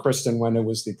Kristen when it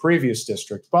was the previous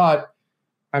district. But,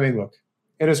 I mean, look,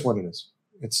 it is what it is.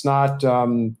 It's not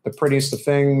the prettiest of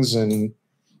things. And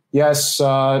yes,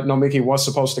 Nomiki was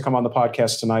supposed to come on the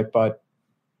podcast tonight, but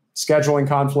scheduling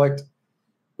conflict.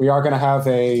 We are going to have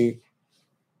a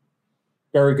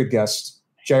very good guest.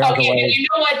 Okay, but you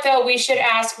know what though? We should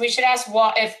ask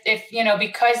if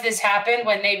because this happened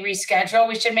when they reschedule,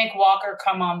 we should make Walker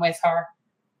come on with her.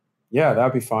 Yeah,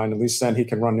 that'd be fine. At least then he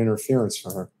can run interference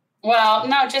for her. Well,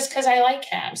 no, just because I like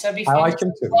him. So it'd be fun. I like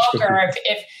him too. Walker,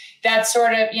 if that's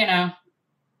sort of, Yeah,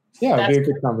 it'd be a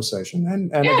good conversation.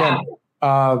 And again,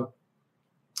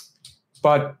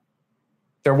 but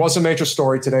there was a major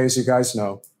story today, as you guys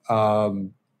know.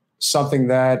 something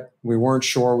that we weren't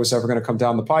sure was ever going to come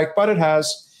down the pike, but it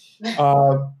has.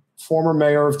 Former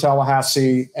mayor of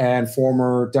Tallahassee and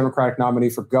former Democratic nominee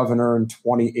for governor in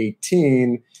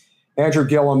 2018, Andrew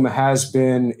Gillum has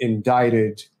been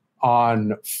indicted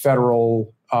on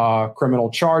federal criminal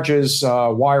charges,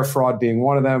 wire fraud being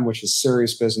one of them, which is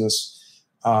serious business.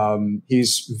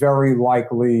 He's very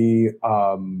likely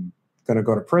going to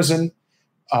go to prison.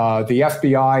 The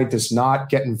FBI does not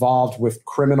get involved with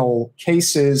criminal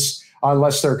cases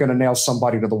unless they're going to nail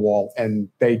somebody to the wall, and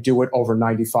they do it over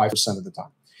 95% of the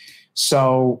time.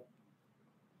 So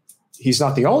he's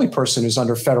not the only person who's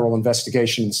under federal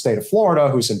investigation in the state of Florida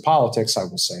who's in politics, I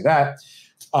will say that.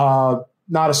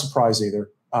 Not a surprise either.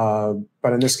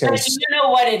 But in this case... But you know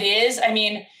what it is? I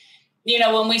mean,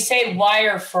 when we say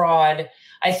wire fraud,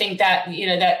 I think that,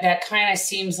 that kind of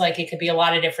seems like it could be a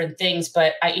lot of different things.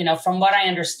 But, from what I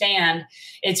understand,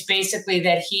 it's basically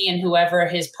that he and whoever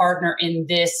his partner in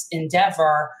this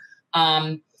endeavor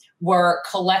were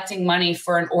collecting money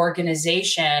for an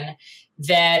organization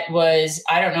that was,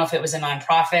 I don't know if it was a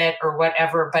nonprofit or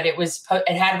whatever, but it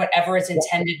had whatever its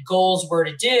intended goals were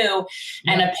to do.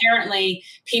 And apparently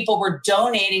people were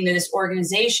donating to this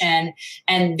organization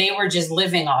and they were just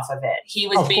living off of it. He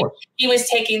was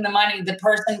taking the money, the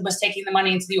person was taking the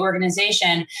money into the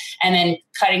organization and then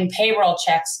cutting payroll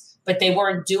checks, but they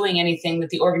weren't doing anything with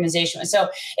the organization. So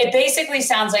it basically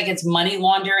sounds like it's money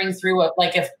laundering through a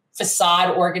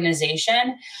facade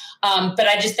organization. But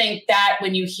I just think that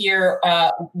when you hear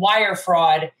wire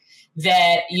fraud,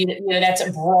 that that's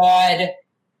a broad.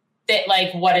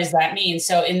 That what does that mean?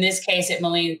 So in this case, to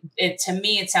me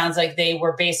it sounds like they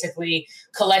were basically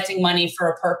collecting money for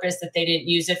a purpose that they didn't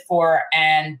use it for,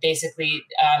 and basically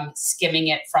skimming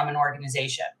it from an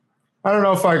organization. I don't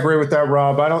know if I agree with that,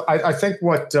 Rob. I think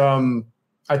what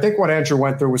Andrew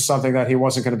went through was something that he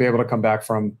wasn't going to be able to come back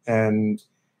from, and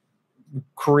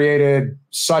created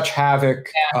such havoc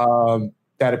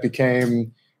that it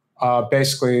became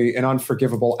basically an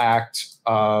unforgivable act.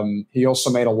 He also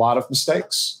made a lot of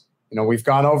mistakes. We've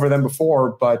gone over them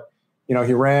before, but he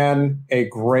ran a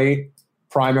great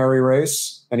primary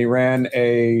race and he ran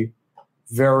a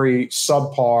very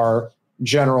subpar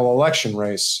general election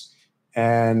race,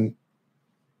 and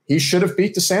he should have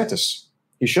beat DeSantis.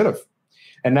 He should have.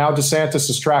 And now DeSantis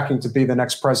is tracking to be the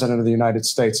next president of the United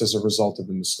States as a result of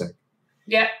the mistake.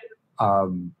 Yeah.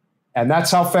 And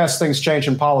that's how fast things change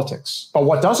in politics. But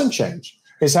what doesn't change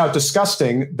is how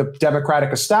disgusting the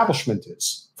Democratic establishment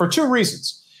is, for two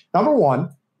reasons. Number one,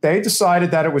 they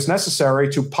decided that it was necessary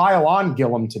to pile on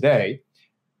Gillum today,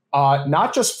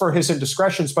 not just for his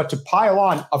indiscretions, but to pile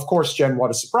on, of course, Jen,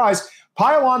 what a surprise,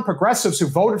 pile on progressives who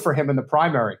voted for him in the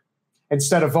primary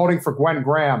instead of voting for Gwen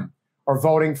Graham or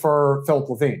voting for Philip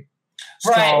Levine.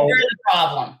 Right, so, we're the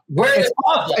problem.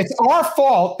 It's our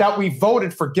fault that we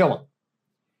voted for Gillum.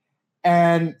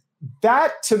 And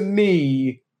that, to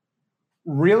me,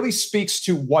 really speaks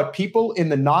to what people in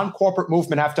the non-corporate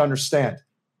movement have to understand.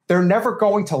 They're never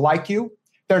going to like you.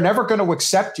 They're never going to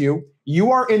accept you.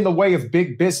 You are in the way of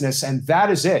big business, and that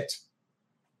is it.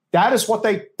 That's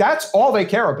all they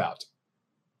care about.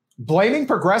 Blaming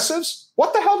progressives?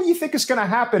 What the hell do you think is going to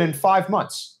happen in 5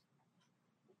 months?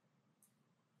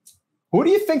 Who do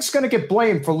you think's going to get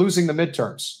blamed for losing the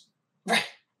midterms? Right.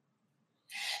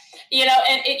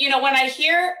 When I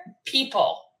hear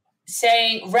people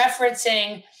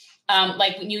referencing,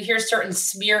 like when you hear certain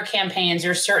smear campaigns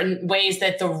or certain ways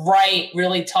that the right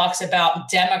really talks about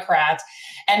Democrats,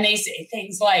 and they say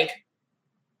things like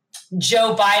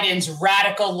Joe Biden's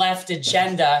radical left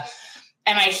agenda.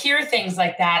 And I hear things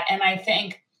like that. And I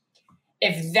think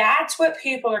if that's what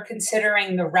people are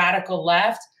considering the radical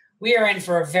left, we are in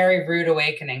for a very rude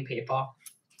awakening, people.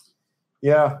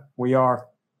 Yeah, we are.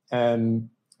 And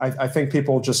I think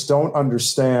people just don't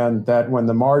understand that when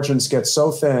the margins get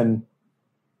so thin,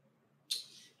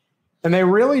 and they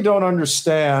really don't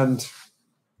understand,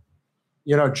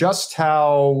 just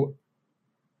how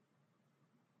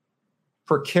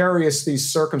precarious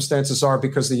these circumstances are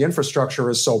because the infrastructure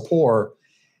is so poor.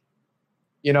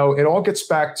 It all gets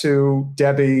back to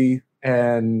Debbie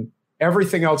and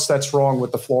everything else that's wrong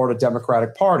with the Florida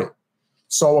Democratic Party.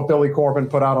 Saw what Billy Corbin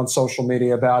put out on social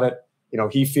media about it.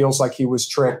 He feels like he was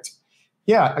tricked.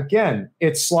 Yeah, again,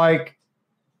 it's like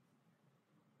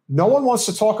no one wants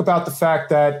to talk about the fact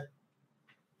that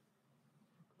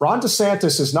Ron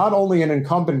DeSantis is not only an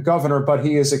incumbent governor, but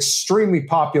he is extremely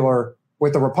popular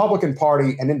with the Republican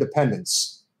Party and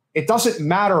independents. It doesn't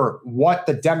matter what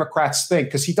the Democrats think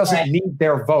because he doesn't need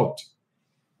their vote.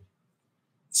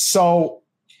 So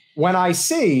when I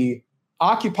see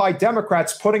Occupy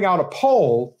Democrats putting out a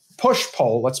poll, push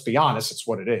poll, let's be honest, it's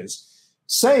what it is,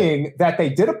 saying that they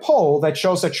did a poll that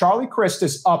shows that Charlie Crist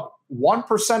is up 1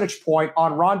 percentage point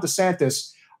on Ron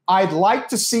DeSantis. I'd like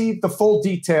to see the full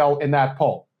detail in that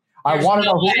poll. I want to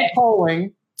know who you're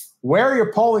polling, where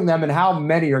you're polling them, and how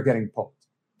many are getting polled.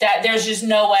 There's just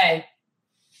no way.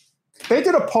 They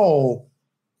did a poll.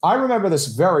 I remember this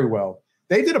very well.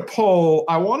 They did a poll,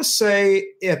 I want to say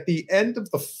at the end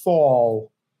of the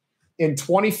fall in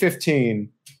 2015,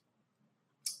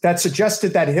 that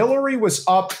suggested that Hillary was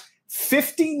up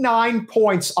 59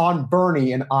 points on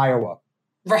Bernie in Iowa.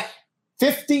 Right.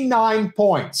 59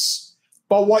 points.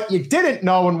 But what you didn't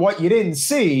know and what you didn't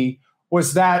see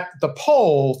was that the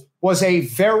poll was a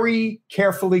very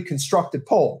carefully constructed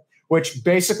poll, which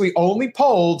basically only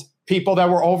polled people that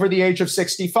were over the age of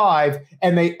 65,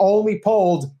 and they only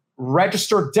polled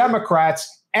registered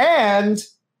Democrats, and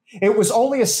it was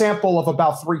only a sample of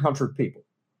about 300 people.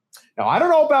 Now, I don't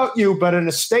know about you, but in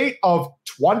a state of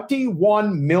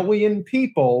 21 million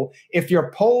people, if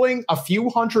you're polling a few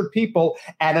hundred people,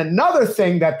 and another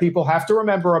thing that people have to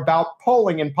remember about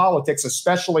polling in politics,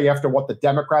 especially after what the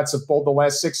Democrats have polled the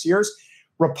last 6 years,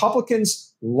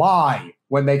 Republicans lie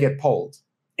when they get polled.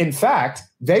 In fact,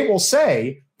 they will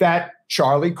say that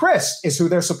Charlie Crist is who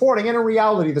they're supporting, and in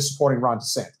reality, they're supporting Ron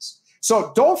DeSantis.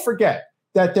 So don't forget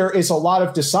that there is a lot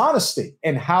of dishonesty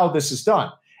in how this is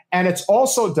done. And it's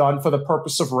also done for the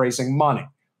purpose of raising money.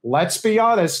 Let's be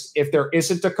honest, if there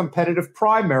isn't a competitive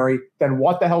primary, then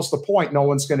what the hell's the point? No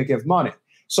one's going to give money.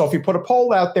 So if you put a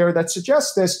poll out there that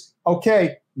suggests this,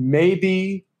 okay,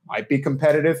 maybe might be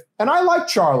competitive. And I like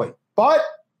Charlie, but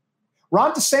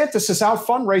Ron DeSantis has out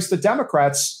fundraised the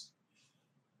Democrats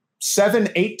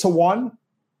 7-8 to 1.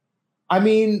 I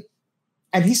mean,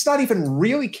 and he's not even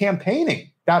really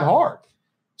campaigning that hard.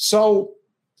 So,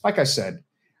 like I said,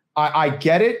 I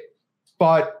get it,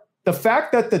 but the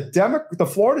fact that the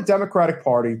Florida Democratic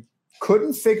Party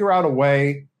couldn't figure out a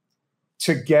way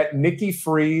to get Nikki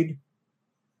Fried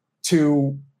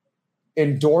to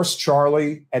endorse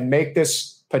Charlie and make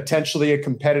this potentially a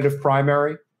competitive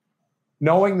primary,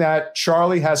 knowing that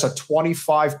Charlie has a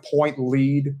 25-point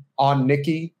lead on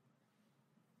Nikki.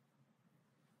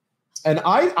 And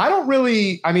I don't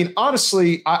really, I mean,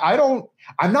 honestly,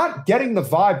 I'm not getting the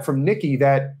vibe from Nikki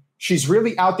that she's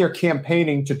really out there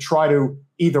campaigning to try to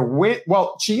either win.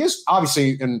 Well, she is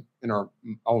obviously in her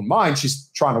own mind, she's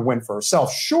trying to win for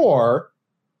herself, sure.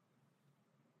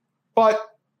 But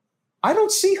I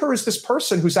don't see her as this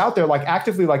person who's out there like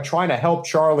actively like trying to help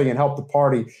Charlie and help the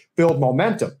party build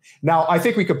momentum. Now, I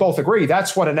think we could both agree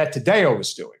that's what Annette Taddeo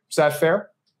is doing. Is that fair?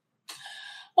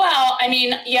 Well, I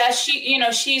mean, yeah,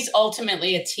 she's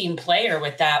ultimately a team player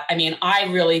with that. I mean, I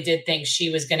really did think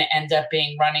she was going to end up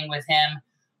running with him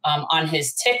on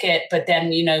his ticket. But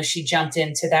then, she jumped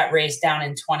into that race down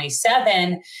in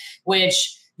 27,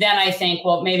 which then I think,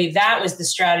 well, maybe that was the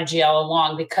strategy all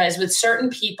along, because with certain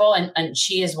people, and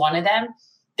she is one of them,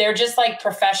 they're just like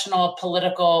professional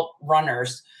political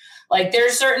runners. Like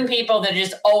there's certain people that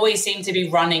just always seem to be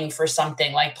running for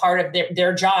something. Like part of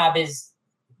their job is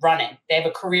running. They have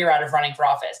a career out of running for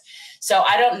office. So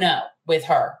I don't know with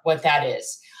her what that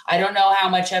is. I don't know how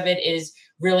much of it is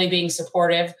really being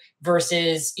supportive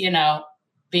versus,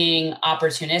 being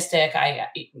opportunistic.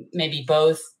 Maybe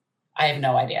both. I have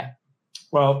no idea.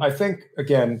 Well, I think,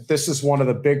 again, this is one of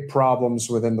the big problems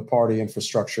within the party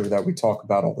infrastructure that we talk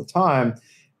about all the time.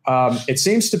 It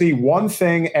seems to be one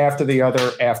thing after the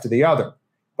other.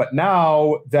 But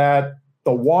now that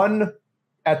the one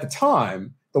at the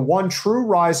time, the one true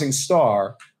rising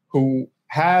star who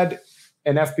had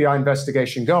an FBI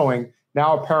investigation going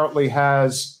now apparently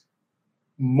has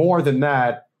more than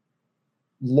that.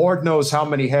 Lord knows how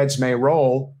many heads may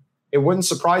roll. It wouldn't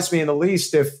surprise me in the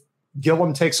least if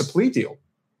Gillum takes a plea deal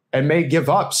and may give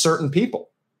up certain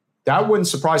people. That wouldn't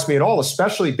surprise me at all,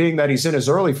 especially being that he's in his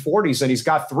early 40s and he's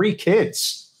got 3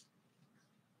 kids.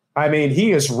 I mean,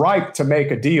 he is ripe to make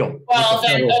a deal. Well,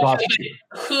 then,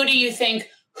 who do you think?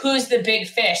 Who's the big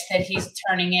fish that he's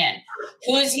turning in?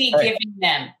 Who's he giving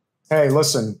them? Hey,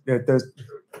 listen,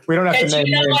 we don't have to name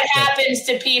names. What happens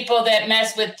to people that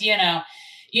mess with, you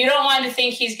don't want to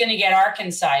think he's going to get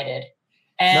Arkansided.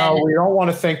 No, we don't want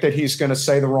to think that he's going to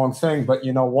say the wrong thing. But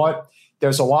you know what?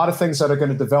 There's a lot of things that are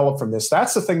going to develop from this.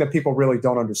 That's the thing that people really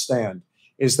don't understand,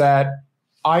 is that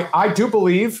I do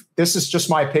believe, this is just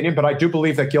my opinion, but I do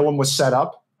believe that Gillum was set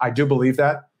up. I do believe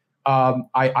that.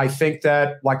 I think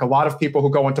that, like a lot of people who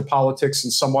go into politics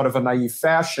in somewhat of a naive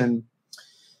fashion,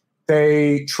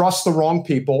 they trust the wrong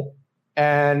people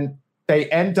and they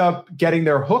end up getting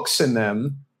their hooks in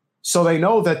them, so they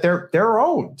know that they're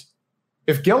owned.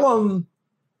 If Gillum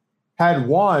had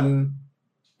won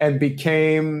and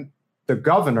became the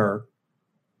governor,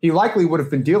 he likely would have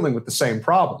been dealing with the same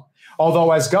problem.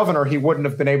 Although as governor, he wouldn't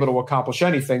have been able to accomplish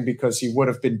anything because he would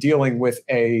have been dealing with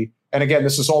and again,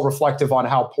 this is all reflective on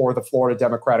how poor the Florida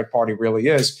Democratic Party really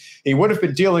is. He would have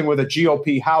been dealing with a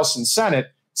GOP House and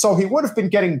Senate. So he would have been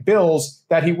getting bills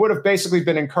that he would have basically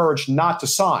been encouraged not to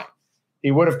sign.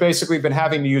 He would have basically been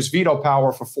having to use veto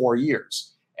power for 4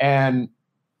 years. And,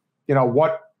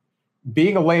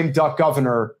 being a lame duck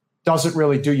governor doesn't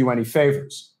really do you any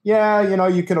favors. Yeah,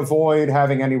 you can avoid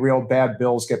having any real bad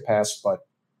bills get passed, but,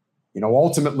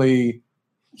 ultimately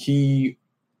he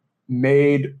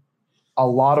made a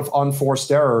lot of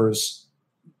unforced errors.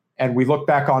 And we look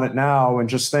back on it now and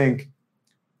just think,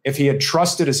 if he had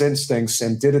trusted his instincts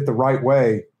and did it the right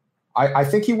way, I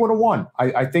think he would have won.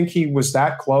 I think he was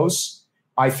that close.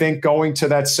 I think going to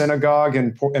that synagogue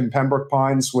in Pembroke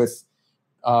Pines with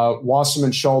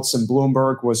Wasserman Schultz and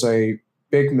Bloomberg was a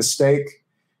big mistake,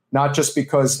 not just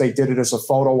because they did it as a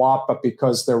photo op, but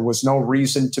because there was no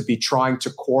reason to be trying to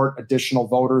court additional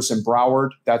voters in Broward.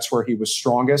 That's where he was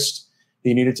strongest.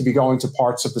 He needed to be going to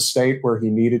parts of the state where he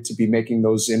needed to be making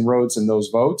those inroads and those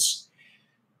votes.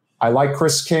 I like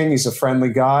Chris King. He's a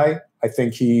friendly guy. I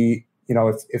think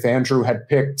if Andrew had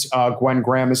picked Gwen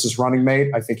Graham as his running mate,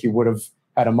 I think he would have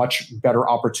had a much better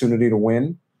opportunity to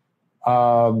win.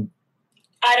 I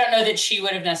don't know that she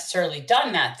would have necessarily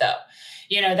done that, though.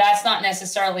 That's not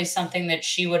necessarily something that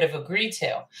she would have agreed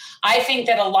to. I think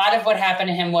that a lot of what happened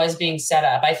to him was being set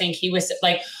up. I think he was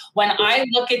like, when I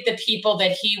look at the people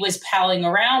that he was palling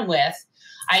around with,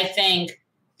 I think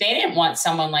they didn't want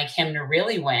someone like him to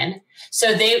really win.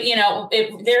 So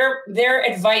their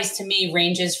advice to me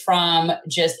ranges from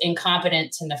just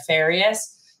incompetent to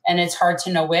nefarious, and it's hard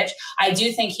to know which. I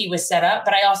do think he was set up,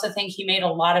 but I also think he made a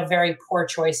lot of very poor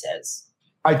choices.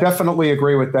 I definitely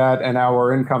agree with that, and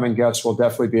our incoming guests will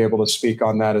definitely be able to speak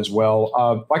on that as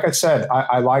well. Like I said,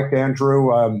 I liked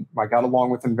Andrew. I got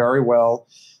along with him very well.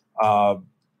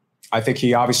 I think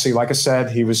he obviously, like I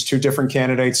said, he was two different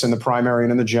candidates in the primary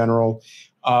and in the general.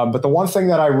 But the one thing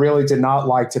that I really did not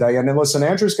like today, and then listen,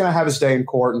 Andrew's going to have his day in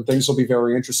court and things will be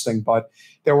very interesting, but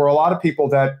there were a lot of people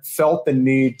that felt the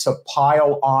need to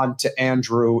pile on to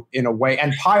Andrew in a way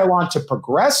and pile on to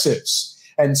progressives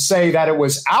and say that it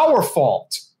was our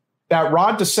fault that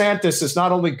Ron DeSantis is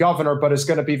not only governor, but is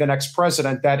going to be the next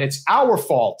president, that it's our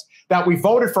fault that we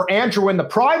voted for Andrew in the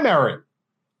primary,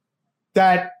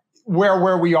 that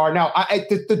where we are now.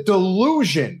 The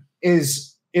delusion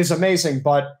is amazing,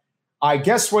 but I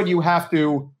guess when you have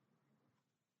to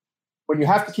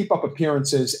keep up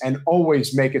appearances and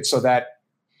always make it so that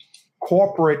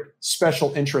corporate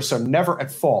special interests are never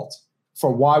at fault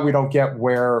for why we don't get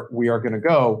where we are going to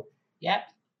go. Yep.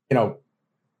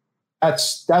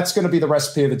 That's going to be the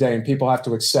recipe of the day, and people have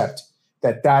to accept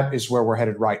that is where we're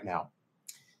headed right now.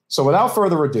 So without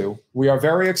further ado, we are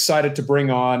very excited to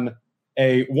bring on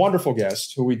a wonderful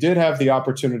guest who we did have the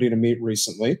opportunity to meet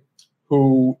recently,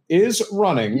 who is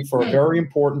running for a very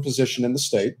important position in the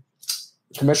state,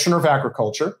 Commissioner of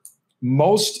Agriculture.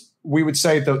 We would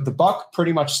say the buck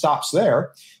pretty much stops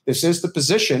there. This is the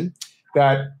position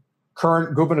that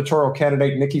current gubernatorial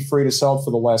candidate Nikki Fried has held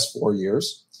for the last 4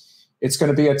 years. It's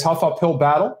going to be a tough uphill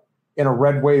battle in a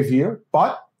red wave year,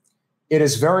 but it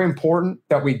is very important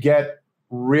that we get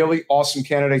really awesome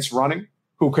candidates running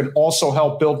who can also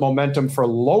help build momentum for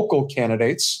local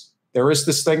candidates. There is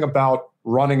this thing about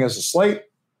running as a slate,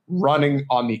 running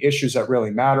on the issues that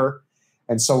really matter.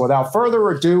 And so without further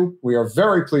ado, we are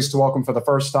very pleased to welcome for the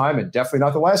first time, and definitely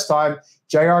not the last time,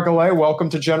 J.R. Gallais. Welcome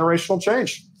to Generational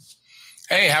Change.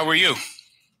 Hey, how are you?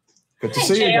 Good to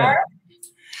see you again.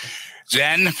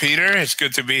 Jen, Peter, it's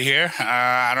good to be here.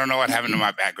 I don't know what happened to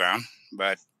my background,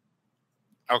 but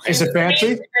okay. Is it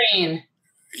fancy? Green.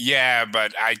 Yeah,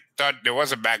 but I thought there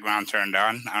was a background turned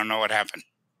on. I don't know what happened.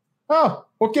 Oh,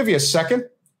 we'll give you a second.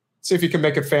 See if you can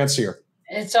make it fancier.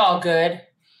 It's all good.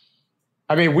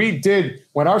 I mean, we did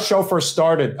when our show first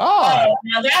started. Oh,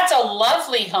 now that's a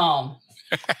lovely home.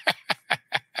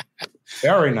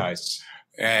 Very nice.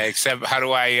 Except, how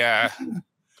do I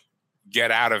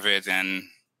get out of it? And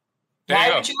there Why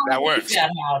you would go. you want That to works. leave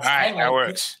that house? All right, that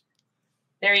works.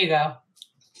 There you go.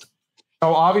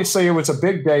 So obviously, it was a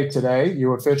big day today.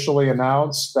 You officially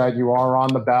announced that you are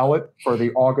on the ballot for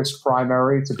the August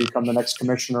primary to become the next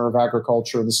Commissioner of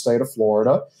Agriculture in the state of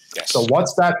Florida. Yes. So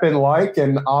what's that been like?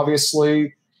 And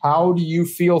obviously, how do you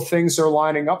feel things are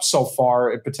lining up so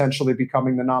far at potentially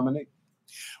becoming the nominee?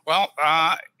 Well,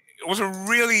 it was a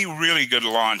really, really good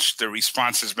launch. The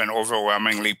response has been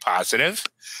overwhelmingly positive.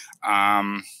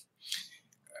 I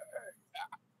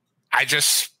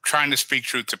just trying to speak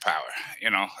truth to power.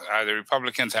 The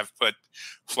Republicans have put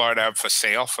Florida up for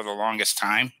sale for the longest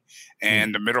time,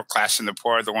 and the middle class and the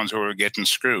poor are the ones who are getting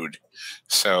screwed.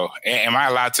 So, am I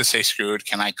allowed to say screwed?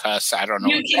 Can I cuss? I don't know.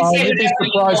 You'd be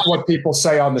surprised what people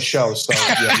say on the show. So,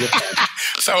 yeah,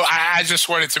 so I just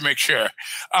wanted to make sure.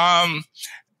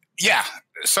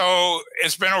 So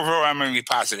it's been overwhelmingly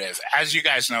positive. As you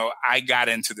guys know, I got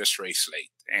into this race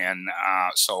late, and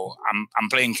so I'm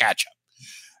playing catch up.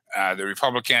 The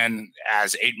Republican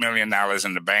has $8 million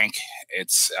in the bank.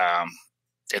 It's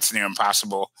near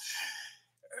impossible.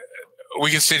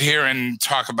 We can sit here and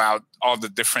talk about all the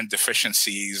different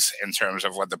deficiencies in terms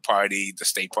of what the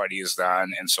state party has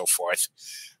done and so forth.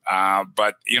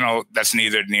 But, that's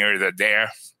neither near nor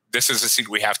there. This is a seat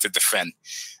we have to defend.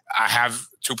 I have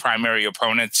two primary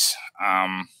opponents.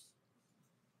 God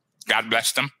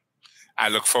bless them. I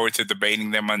look forward to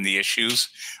debating them on the issues,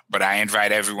 but I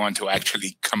invite everyone to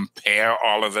actually compare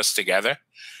all of us together.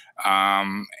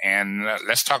 And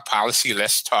let's talk policy.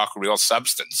 Let's talk real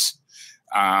substance.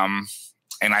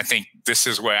 And I think this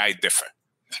is where I differ.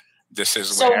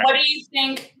 What do you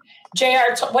think,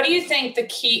 JR, what do you think the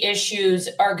key issues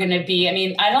are going to be? I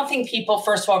mean, I don't think people,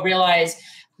 first of all, realize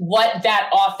what that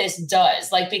office does,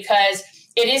 because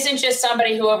it isn't just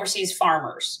somebody who oversees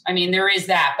farmers. I mean, there is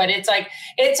that, but it's like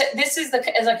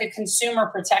a consumer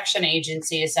protection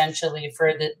agency essentially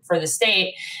for the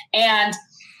state. And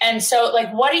so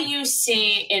what do you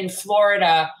see in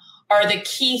Florida are the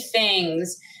key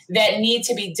things that need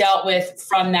to be dealt with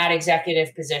from that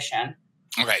executive position?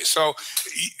 Okay, so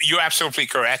you're absolutely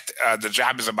correct. The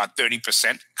job is about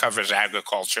 30% covers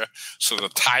agriculture. So the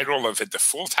title of it, the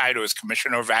full title is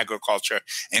Commissioner of Agriculture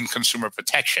and Consumer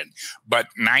Protection. But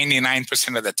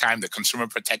 99% of the time, the consumer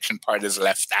protection part is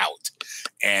left out.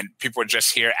 And people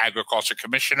just hear Agriculture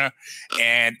Commissioner.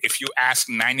 And if you ask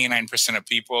 99% of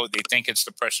people, they think it's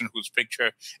the person whose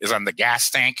picture is on the gas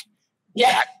tank.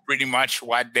 Yeah. That's pretty much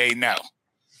what they know.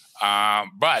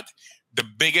 But the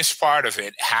biggest part of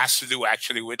it has to do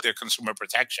actually with their consumer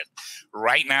protection.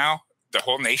 Right now, the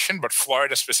whole nation, but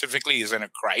Florida specifically, is in a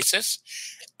crisis.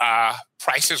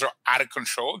 Prices are out of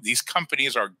control. These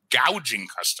companies are gouging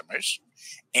customers.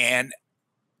 And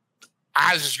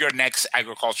as your next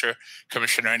agriculture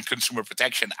commissioner and consumer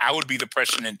protection, I would be the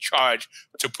person in charge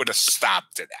to put a stop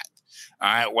to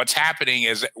that. What's happening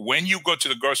is that when you go to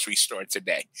the grocery store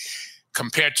today,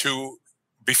 compared to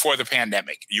before the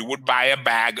pandemic, you would buy a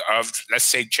bag of, let's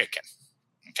say, chicken,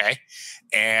 okay?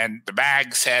 And the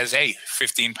bag says, hey,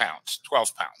 15 pounds,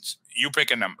 12 pounds. You pick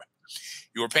a number.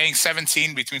 You were paying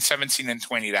between $17 and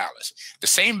 $20. The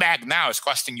same bag now is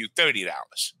costing you $30.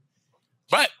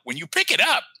 But when you pick it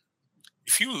up,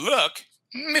 if you look,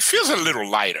 it feels a little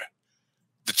lighter.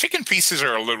 The chicken pieces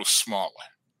are a little smaller.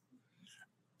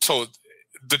 So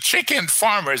the chicken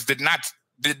farmers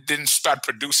didn't start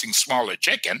producing smaller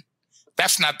chicken.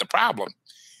 That's not the problem.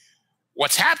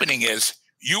 What's happening is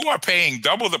you are paying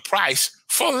double the price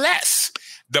for less.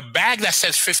 The bag that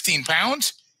says 15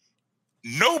 pounds,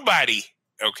 nobody,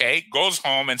 goes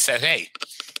home and says, hey,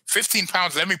 15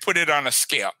 pounds, let me put it on a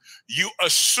scale. You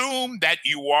assume that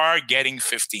you are getting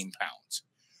 15 pounds.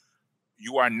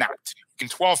 You are not. In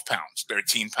 12 pounds,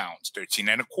 13 pounds, 13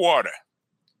 and a quarter.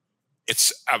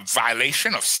 It's a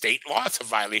violation of state law. It's a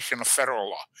violation of federal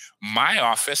law. My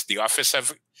office, the Office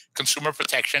of Consumer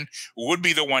Protection, would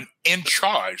be the one in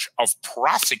charge of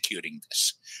prosecuting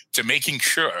this, to making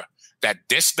sure that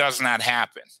this does not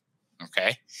happen.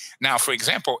 Okay. Now, for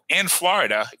example, in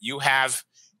Florida, you have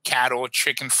cattle,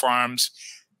 chicken farms.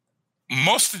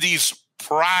 Most of these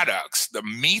products, the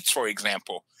meats, for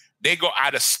example, they go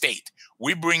out of state.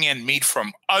 We bring in meat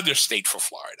from other states for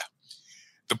Florida.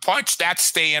 The parts that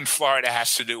stay in Florida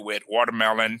has to do with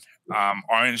watermelon,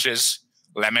 oranges,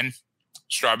 lemon,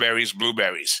 strawberries,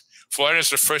 blueberries. Florida is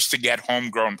the first to get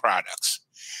homegrown products.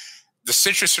 The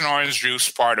citrus and orange juice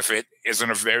part of it is in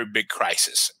a very big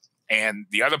crisis. And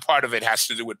the other part of it has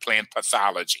to do with plant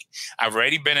pathology. I've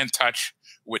already been in touch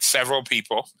with several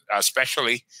people,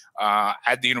 especially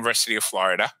at the University of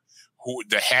Florida, who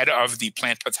the head of the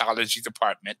plant pathology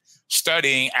department,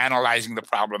 studying, analyzing the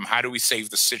problem. How do we save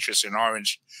the citrus and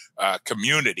orange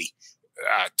community?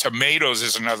 Tomatoes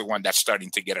is another one that's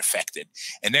starting to get affected.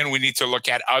 And then we need to look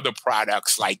at other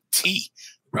products like tea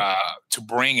to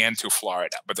bring into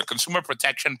Florida. But the consumer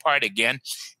protection part, again,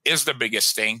 is the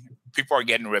biggest thing. People are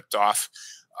getting ripped off.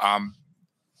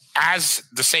 As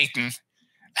the Satan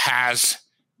has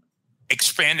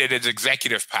expanded its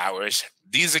executive powers,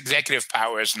 these executive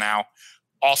powers now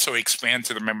also expand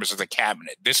to the members of the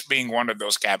cabinet. This being one of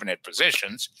those cabinet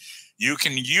positions, you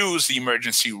can use the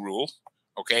emergency rule,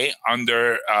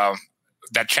 under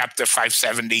that Chapter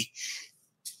 570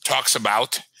 talks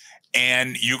about.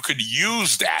 And you could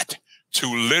use that to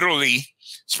literally,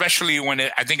 especially when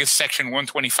I think it's Section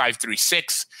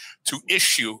 125.36, to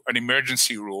issue an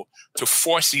emergency rule to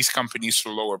force these companies to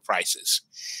lower prices.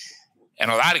 In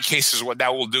a lot of cases, what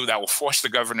that will do, that will force the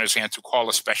governor's hand to call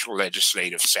a special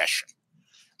legislative session.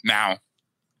 Now,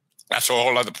 that's a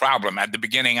whole other problem. At the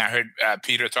beginning, I heard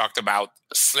Peter talked about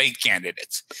slate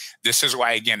candidates. This is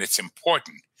why, again, it's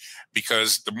important,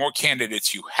 because the more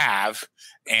candidates you have,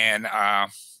 and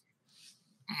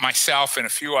myself and a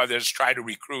few others try to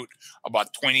recruit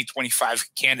about 20, 25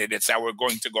 candidates that were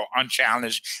going to go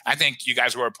unchallenged. I think you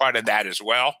guys were a part of that as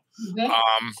well.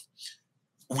 Mm-hmm.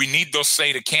 We need those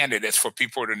slated candidates for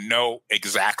people to know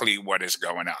exactly what is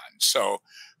going on. So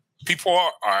people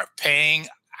are paying.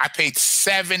 I paid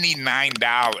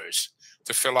 $79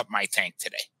 to fill up my tank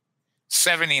today.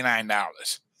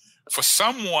 $79 for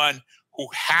someone who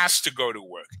has to go to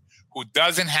work, who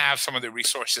doesn't have some of the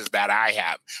resources that I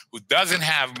have, who doesn't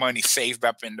have money saved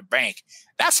up in the bank.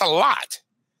 That's a lot.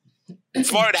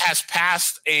 Florida has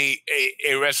passed a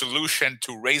resolution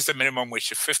to raise the minimum wage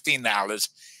to $15.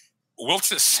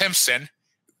 Wilson Simpson,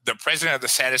 the president of the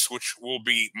Senate, which will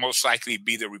be most likely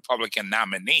be the Republican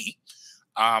nominee,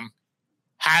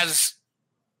 has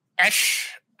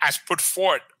put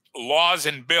forth laws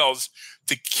and bills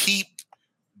to keep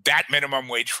that minimum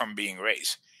wage from being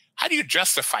raised. How do you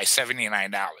justify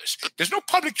 $79? There's no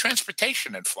public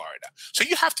transportation in Florida, so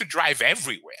you have to drive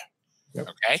everywhere. Yep.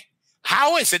 Okay?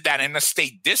 How is it that in a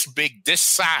state this big, this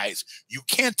size, you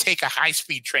can't take a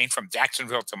high-speed train from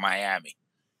Jacksonville to Miami?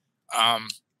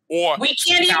 Or we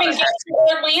can't even get to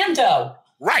Orlando.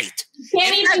 Right. You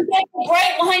can't even get the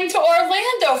Bright Line to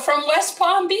Orlando from West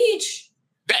Palm Beach.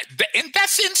 And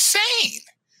that's insane.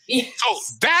 Yes.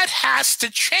 So that has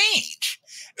to change.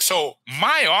 So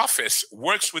my office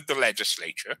works with the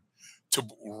legislature to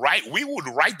write. We would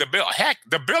write the bill. Heck,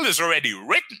 the bill is already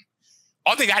written.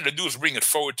 All they got to do is bring it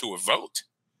forward to a vote.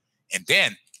 And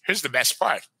then here's the best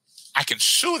part. I can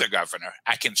sue the governor.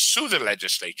 I can sue the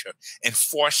legislature and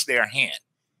force their hand.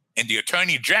 And the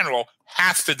attorney general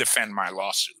has to defend my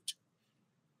lawsuit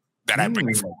that I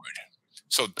bring forward.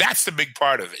 So that's the big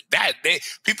part of it.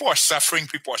 People are suffering.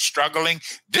 People are struggling.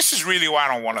 This is really what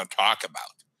I don't want to talk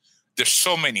about. There's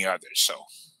so many others. So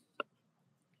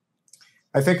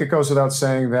I think it goes without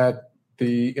saying that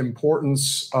the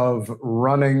importance of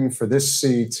running for this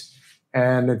seat,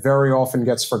 and it very often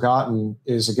gets forgotten,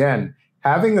 is, again,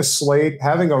 having a slate,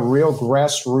 having a real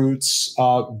grassroots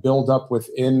build up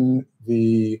within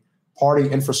the party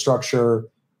infrastructure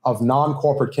of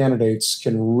non-corporate candidates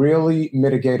can really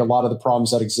mitigate a lot of the problems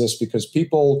that exist, because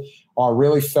people are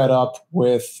really fed up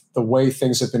with the way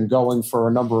things have been going for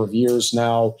a number of years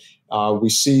now. We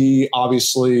see,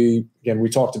 obviously, again, we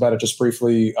talked about it just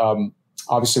briefly,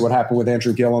 obviously what happened with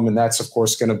Andrew Gillum, and that's, of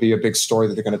course, going to be a big story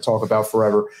that they're going to talk about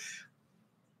forever.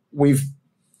 We've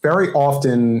very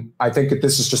often, I think that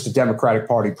this is just a Democratic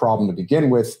Party problem to begin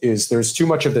with, is there's too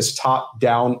much of this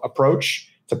top-down approach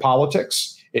to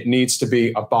politics. It needs to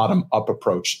be a bottom-up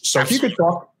approach. So if you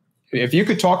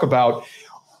could talk about,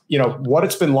 what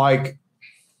it's been like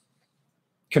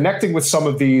connecting with some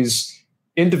of these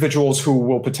individuals who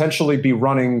will potentially be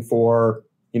running for,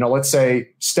 let's say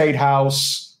state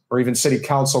house or even city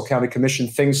council, county commission,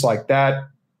 things like that.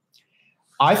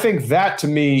 I think that, to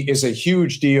me, is a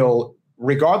huge deal,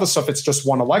 regardless if it's just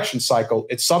one election cycle.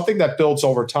 It's something that builds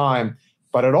over time,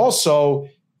 but it also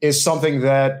is something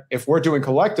that, if we're doing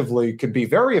collectively, could be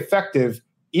very effective,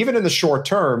 even in the short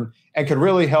term, and could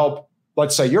really help,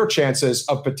 let's say, your chances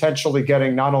of potentially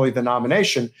getting not only the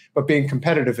nomination, but being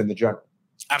competitive in the general.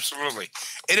 Absolutely.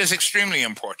 It is extremely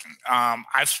important.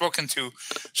 I've spoken to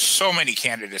so many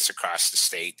candidates across the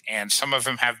state, and some of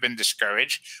them have been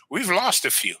discouraged. We've lost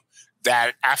a few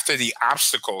that, after the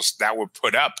obstacles that were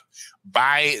put up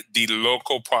by the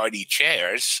local party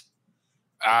chairs,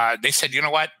 they said, you know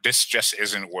what, this just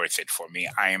isn't worth it for me.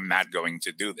 I am not going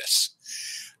to do this.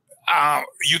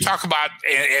 You talk about,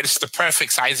 it's the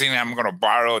perfect sizing. I'm going to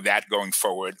borrow that going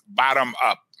forward. Bottom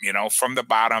up, from the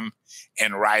bottom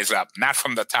and rise up, not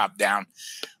from the top down.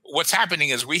 What's happening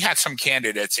is we had some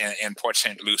candidates in Port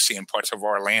St. Lucie and parts of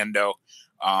Orlando,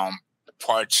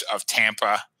 parts of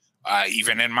Tampa,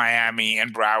 even in Miami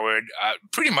and Broward,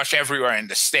 pretty much everywhere in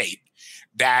the state,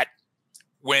 that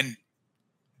when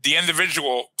the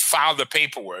individual filed the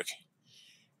paperwork,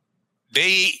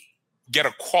 they get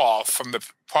a call from the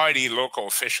party local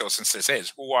officials and says, hey,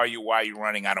 who are you? Why are you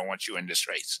running? I don't want you in this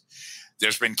race.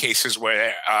 There's been cases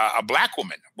where a Black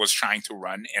woman was trying to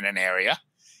run in an area,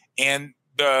 and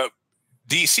the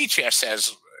DEC chair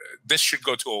says this should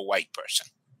go to a white person.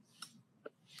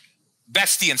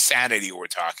 That's the insanity we're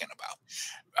talking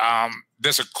about.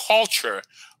 There's a culture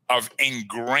of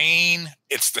ingrained,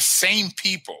 it's the same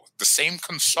people, the same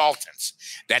consultants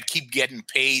that keep getting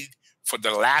paid for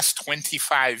the last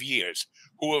 25 years,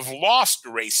 who have lost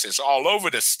races all over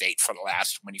the state for the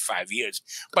last 25 years.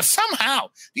 But somehow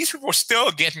these people are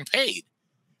still getting paid.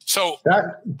 So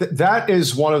that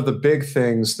is one of the big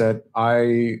things that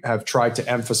I have tried to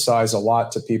emphasize a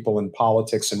lot to people in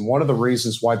politics. And one of the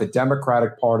reasons why the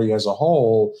Democratic Party as a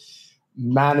whole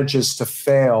manages to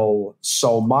fail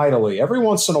so mightily. Every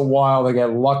once in a while, they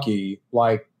get lucky,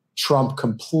 like Trump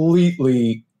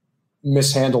completely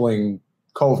mishandling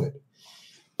COVID.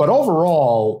 But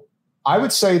overall, I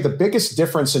would say the biggest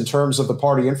difference in terms of the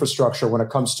party infrastructure when it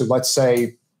comes to, let's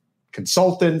say,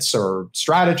 consultants or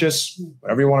strategists,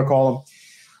 whatever you want to call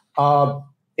them,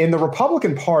 in the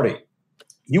Republican Party,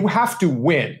 you have to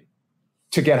win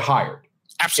to get hired.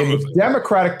 Absolutely. In the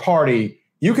Democratic Party,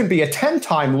 you can be a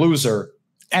 10-time loser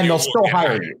and they'll still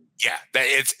hire you. Yeah,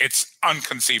 it's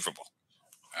unconceivable,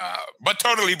 but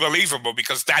totally believable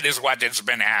because that is what has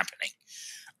been happening.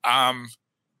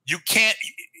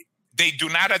 They do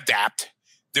not adapt.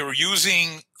 They're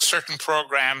using certain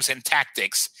programs and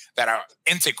tactics that are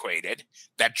antiquated,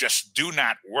 that just do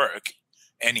not work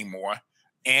anymore.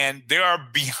 And they are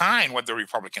behind what the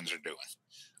Republicans are doing.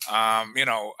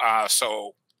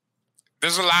 So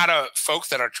there's a lot of folks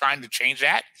that are trying to change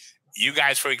that. You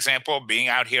guys, for example, being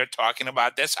out here talking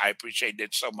about this, I appreciate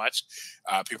it so much.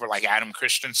 People like Adam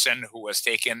Christensen, who has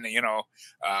taken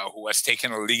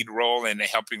a lead role in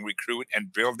helping recruit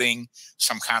and building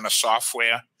some kind of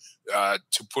software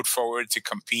to put forward to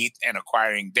compete and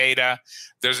acquiring data.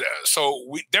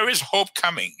 There is hope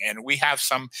coming, and we have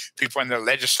some people in the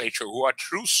legislature who are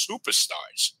true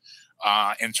superstars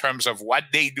in terms of what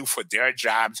they do for their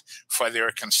jobs, for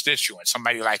their constituents.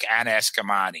 Somebody like Anna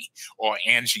Eskamani or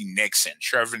Angie Nixon,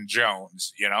 Shervin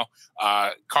Jones,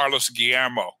 Carlos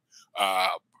Guillermo,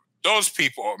 those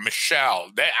people,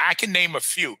 Michelle, I can name a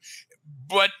few,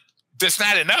 but there's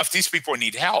not enough. These people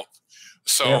need help.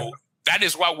 So that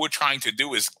is what we're trying to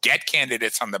do, is get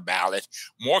candidates on the ballot.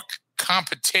 More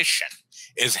competition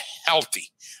is healthy,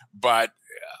 but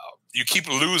you keep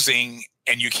losing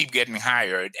and you keep getting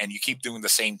hired and you keep doing the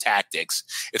same tactics.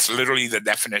 It's literally the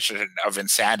definition of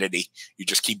insanity. You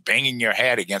just keep banging your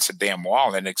head against a damn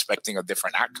wall and expecting a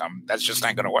different outcome. That's just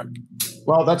not going to work.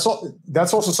 Well, that's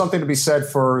also something to be said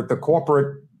for the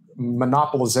corporate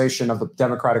monopolization of the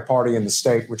Democratic Party in the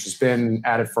state, which has been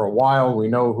at it for a while. We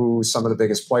know who some of the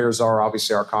biggest players are,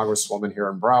 obviously our Congresswoman here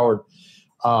in Broward.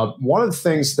 One of the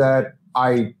things that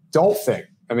I don't think,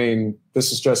 I mean,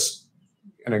 this is just,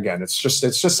 and again, it's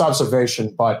just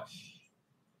observation, but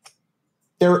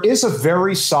there is a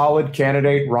very solid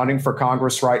candidate running for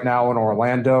Congress right now in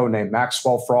Orlando named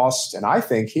Maxwell Frost, and I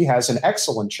think he has an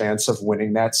excellent chance of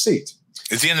winning that seat.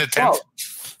 Is he in the 10th?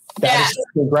 That is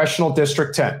Congressional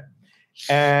District 10.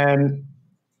 And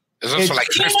there's also like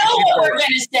 50 what we're going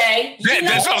to say.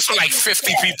 There's also like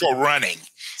 50 people running.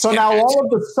 So now all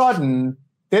of a sudden,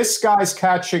 this guy's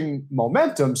catching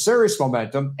momentum, serious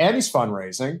momentum, and he's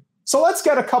fundraising. So let's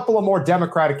get a couple of more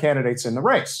Democratic candidates in the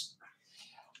race.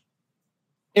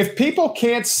 If people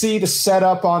can't see the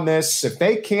setup on this, if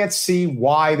they can't see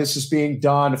why this is being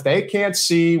done, if they can't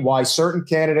see why certain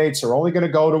candidates are only going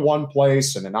to go to one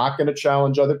place and they're not going to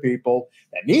challenge other people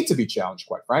that need to be challenged,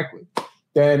 quite frankly,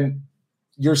 then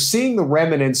you're seeing the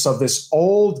remnants of this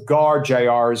old guard,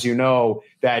 JR, as you know,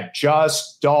 that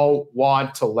just don't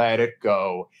want to let it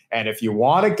go. And if you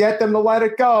want to get them to let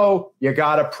it go, you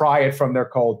got to pry it from their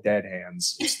cold, dead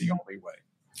hands. It's the only way.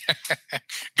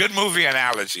 Good movie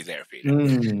analogy there, Peter.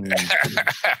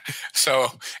 So,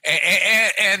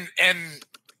 and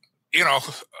you know,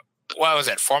 what was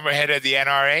that? Former head of the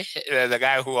NRA, the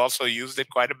guy who also used it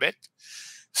quite a bit.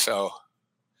 So,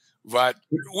 but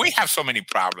we have so many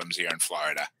problems here in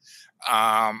Florida,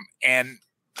 and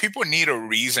people need a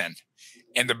reason.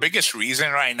 And the biggest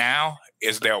reason right now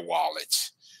is their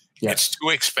wallets. Yes. It's too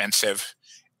expensive.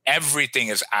 Everything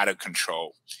is out of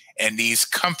control. And these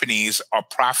companies are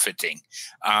profiting.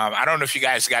 I don't know if you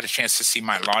guys got a chance to see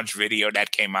my launch video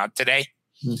that came out today.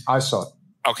 I saw it.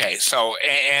 Okay, so,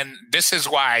 and this is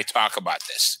why I talk about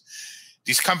this.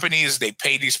 These companies, they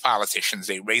pay these politicians,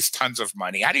 they raise tons of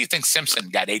money. How do you think Simpson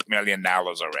got $8 million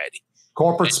already?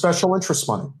 Corporate special interest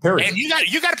money, period. And you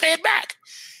got to pay it back.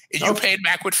 And you pay it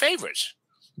back with favors.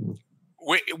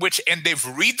 And they've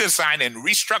redesigned and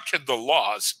restructured the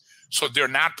laws so they're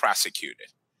not prosecuted.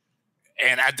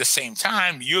 And at the same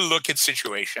time, you look at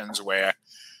situations where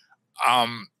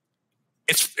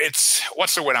it's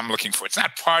what's the word I'm looking for? It's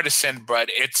not partisan, but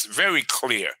it's very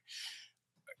clear.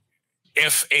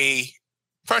 If a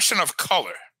person of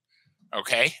color,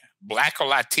 okay, Black or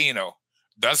Latino,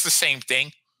 does the same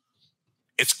thing,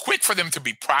 it's quick for them to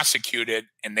be prosecuted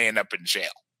and they end up in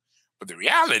jail. But the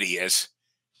reality is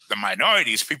the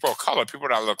minorities, people of color, people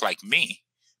that look like me,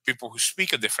 people who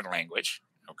speak a different language,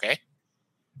 okay,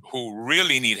 who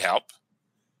really need help,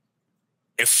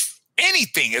 if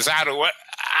anything is out of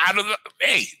the,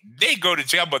 hey, they go to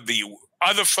jail, but the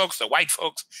other folks, the white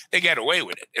folks, they get away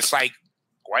with it. It's like,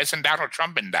 why isn't Donald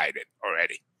Trump indicted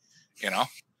already? You know?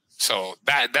 So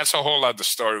that's a whole other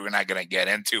story we're not going to get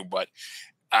into, but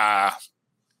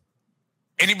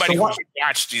anybody who's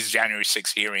watched these January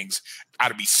 6 hearings ought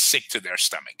to be sick to their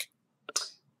stomach.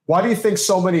 Why do you think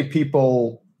so many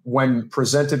people, when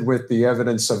presented with the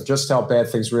evidence of just how bad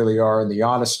things really are and the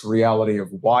honest reality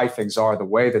of why things are the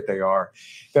way that they are,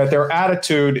 that their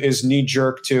attitude is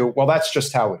knee-jerk to, well, that's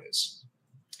just how it is?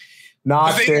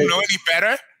 Not they don't know any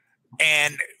better,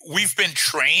 and we've been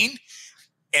trained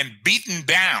and beaten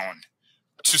down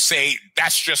to say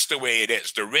that's just the way it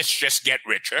is. The rich just get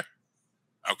richer,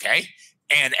 okay?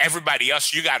 And everybody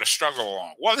else, you got to struggle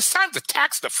along. Well, it's time to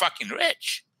tax the fucking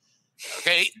rich.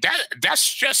 Okay,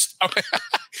 that's just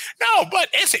no, but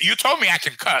you told me I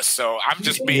can cuss, so I'm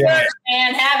just being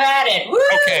and have at it. Woo!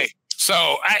 Okay,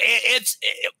 so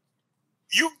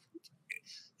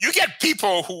you get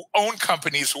people who own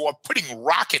companies who are putting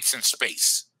rockets in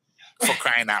space, for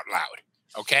crying out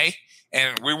loud. Okay,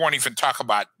 and we won't even talk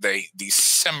about the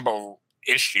symbol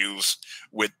issues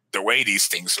with the way these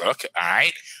things look. All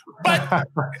right, but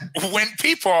when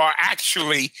people are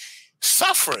actually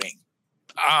suffering,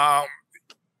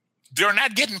 they're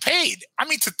not getting paid. I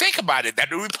mean, to think about it, that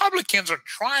the Republicans are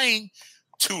trying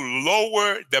to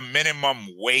lower the minimum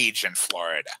wage in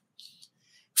Florida.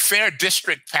 Fair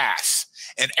district pass,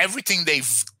 and everything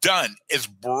they've done is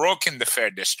broken the fair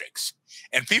districts.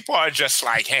 And people are just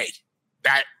like, hey,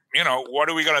 that, what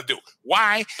are we going to do?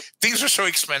 Why? Things are so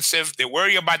expensive. They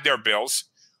worry about their bills.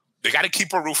 They got to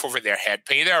keep a roof over their head,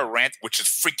 pay their rent, which is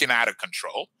freaking out of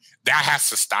control. That has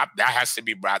to stop. That has to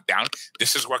be brought down.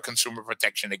 This is where consumer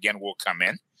protection, again, will come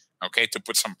in, okay, to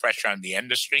put some pressure on the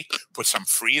industry, put some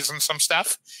freeze on some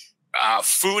stuff.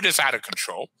 Food is out of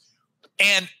control.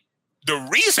 And the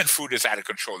reason food is out of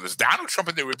control is Donald Trump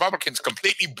and the Republicans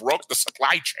completely broke the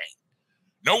supply chain.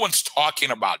 No one's talking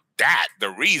about that,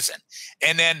 the reason.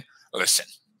 And then, listen,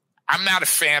 I'm not a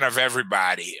fan of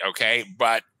everybody, okay,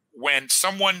 but when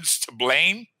someone's to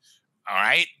blame, all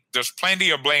right, there's plenty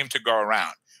of blame to go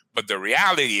around. But the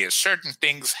reality is certain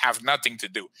things have nothing to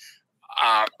do.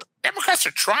 Democrats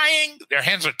are trying. Their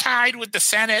hands are tied with the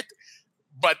Senate.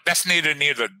 But that's neither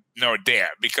nor there,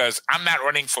 because I'm not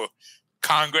running for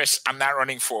Congress. I'm not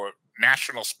running for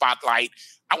national spotlight.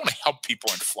 I want to help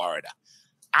people in Florida.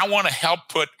 I want to help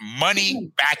put money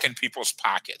back in people's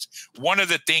pockets. One of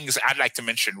the things I'd like to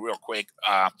mention real quick,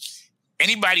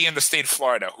 anybody in the state of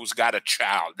Florida who's got a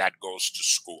child that goes to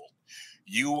school,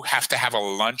 you have to have a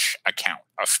lunch account,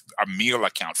 a meal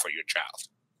account for your child.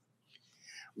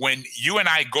 When you and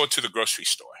I go to the grocery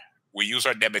store, we use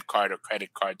our debit card or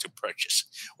credit card to purchase,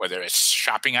 whether it's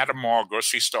shopping at a mall,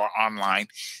 grocery store, online.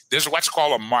 There's what's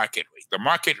called a market rate. The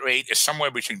market rate is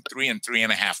somewhere between 3 and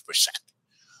 3.5%.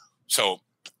 So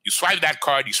you swipe that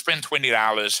card, you spend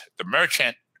 $20. The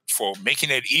merchant, for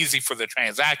making it easy for the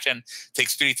transaction,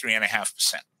 takes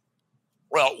 3.5%.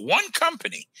 Well, one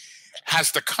company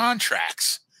has the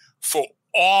contracts for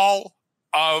all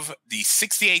of the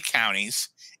 68 counties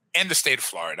in the state of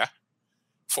Florida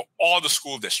for all the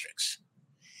school districts.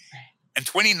 In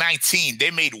 2019, they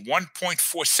made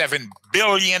 $1.47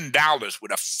 billion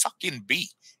with a fucking B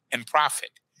in profit.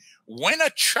 When a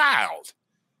child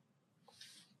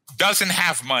doesn't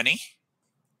have money,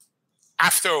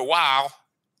 after a while,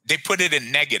 they put it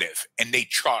in negative and they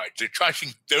charge. They're charging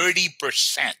 30%.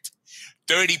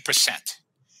 30%.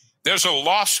 There's a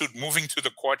lawsuit moving to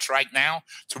the courts right now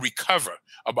to recover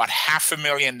about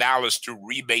 $500,000 to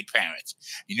rebate parents.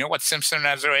 You know what Simpson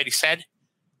has already said?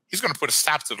 He's going to put a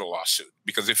stop to the lawsuit,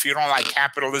 because if you don't like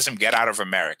capitalism, get out of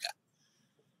America.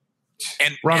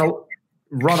 And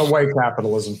run away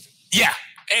capitalism. Yeah.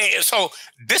 So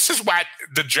this is what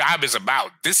the job is about.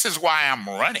 This is why I'm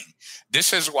running.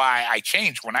 This is why I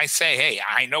change. When I say, hey,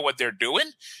 I know what they're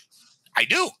doing, I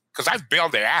do, because I've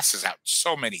bailed their asses out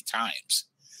so many times.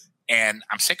 And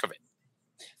I'm sick of it.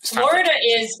 Florida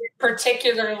is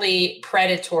particularly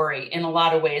predatory in a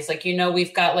lot of ways. Like,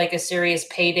 we've got like a serious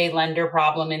payday lender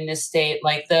problem in this state.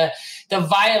 Like the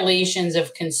violations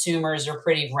of consumers are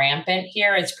pretty rampant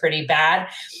here. It's pretty bad.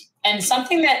 And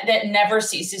something that never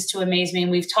ceases to amaze me,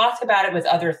 and we've talked about it with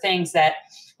other things, that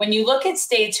when you look at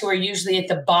states who are usually at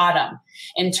the bottom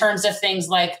in terms of things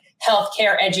like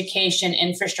healthcare, education,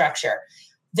 infrastructure.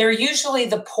 They're usually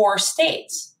the poor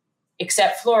states,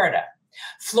 except Florida.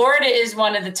 Florida is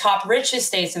one of the top richest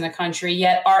states in the country,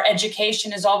 yet our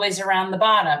education is always around the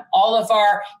bottom. All of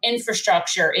our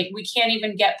infrastructure, we can't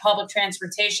even get public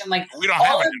transportation. Like we don't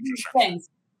all have of these things.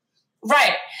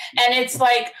 Right. And it's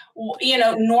like,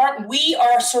 we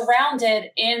are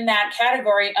surrounded in that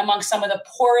category among some of the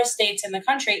poorest states in the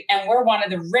country, and we're one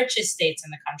of the richest states in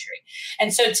the country.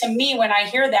 And so to me, when I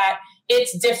hear that,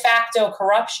 it's de facto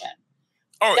corruption.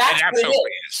 Oh, it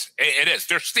absolutely is. It is.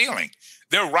 They're stealing.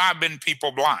 They're robbing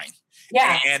people blind.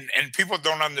 Yeah. And people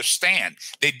don't understand.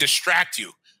 They distract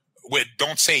you with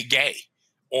 "don't say gay"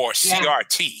 or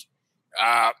CRT.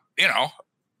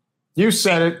 You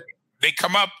said it. They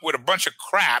come up with a bunch of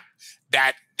crap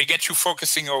that they get you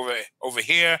focusing over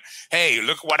here. Hey,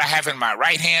 look what I have in my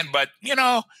right hand, but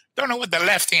don't know what the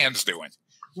left hand's doing.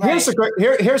 Right.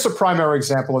 Here's a primary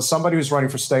example of somebody who's running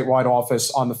for statewide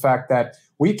office on the fact that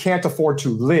we can't afford to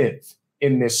live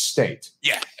in this state.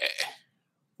 Yeah.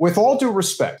 With all due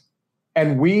respect,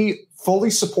 and we fully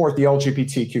support the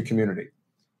LGBTQ community,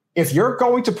 if you're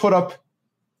going to put up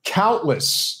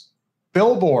countless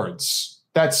billboards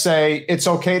that say it's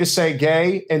okay to say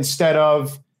gay instead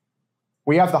of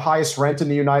we have the highest rent in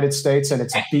the United States and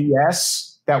it's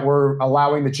BS that we're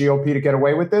allowing the GOP to get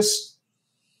away with this,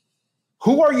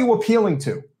 who are you appealing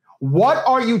to? What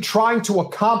are you trying to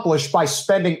accomplish by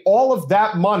spending all of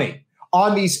that money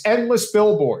on these endless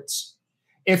billboards?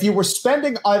 If you were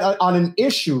spending on an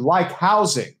issue like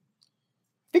housing,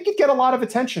 I think you'd get a lot of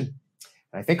attention.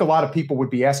 And I think a lot of people would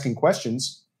be asking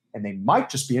questions, and they might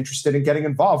just be interested in getting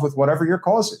involved with whatever your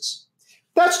cause is.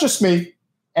 That's just me.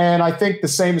 And I think the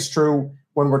same is true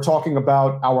when we're talking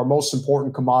about our most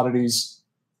important commodities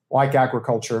like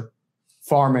agriculture,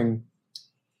 farming.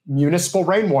 Municipal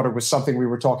rainwater was something we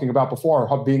were talking about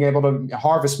before, being able to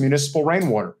harvest municipal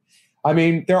rainwater. I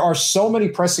mean, there are so many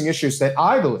pressing issues that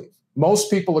I believe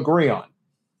most people agree on,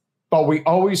 but we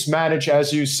always manage,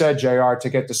 as you said, JR, to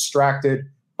get distracted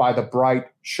by the bright,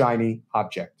 shiny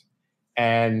object.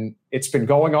 And it's been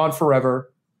going on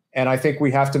forever. And I think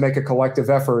we have to make a collective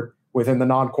effort within the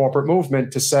non-corporate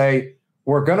movement to say,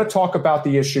 we're going to talk about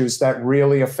the issues that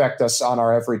really affect us on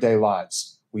our everyday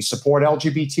lives. We support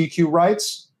LGBTQ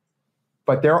rights,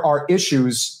 but there are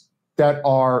issues that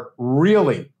are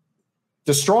really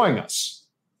destroying us.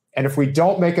 And if we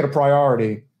don't make it a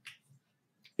priority,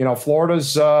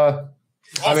 Florida's,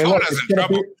 Florida's in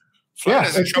trouble.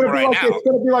 It's going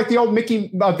to be like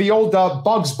the old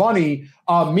Bugs Bunny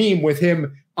meme with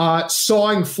him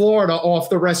sawing Florida off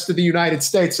the rest of the United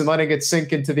States and letting it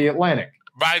sink into the Atlantic.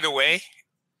 By the way,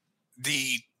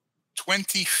 the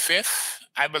 25th,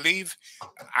 I believe,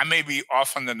 I may be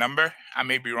off on the number, I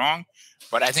may be wrong,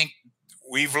 but I think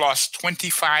we've lost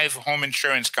 25 home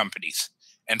insurance companies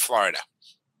in Florida.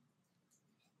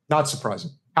 Not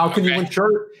surprising. How can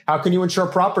you insure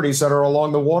properties that are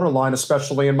along the waterline,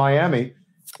 especially in Miami,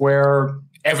 where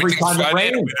every time it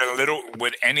rains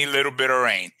with any little bit of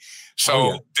rain?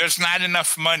 So there's not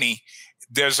enough money.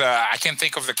 I can't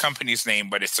think of the company's name,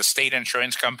 but it's a state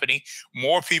insurance company.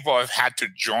 More people have had to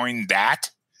join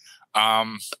that.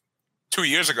 2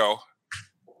 years ago,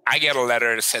 I get a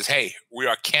letter that says, "Hey, we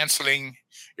are canceling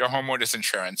your homeowner's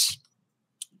insurance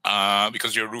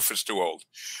because your roof is too old."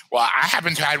 Well, I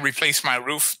happened to have replaced my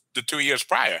roof the 2 years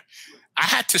prior. I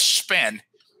had to spend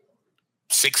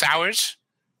 6 hours,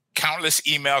 countless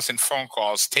emails and phone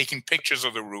calls, taking pictures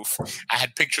of the roof. I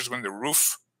had pictures when the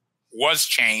roof was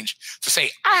changed to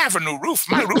say, I have a new roof.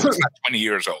 My roof is not 20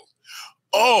 years old.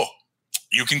 Oh,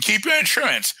 you can keep your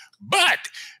insurance, but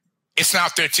it's now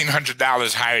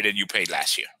 $1,300 higher than you paid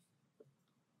last year.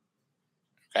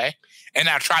 Okay? And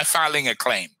now try filing a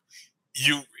claim.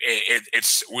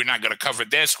 We're not going to cover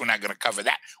this. We're not going to cover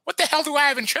that. What the hell do I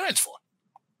have insurance for?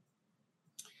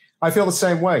 I feel the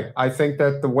same way. I think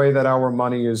that the way that our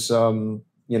money is, the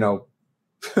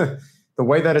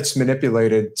way that it's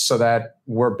manipulated so that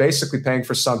we're basically paying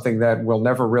for something that we'll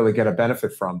never really get a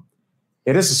benefit from,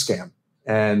 it is a scam.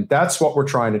 And that's what we're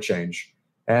trying to change.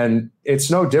 And it's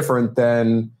no different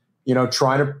than,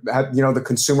 trying to have, the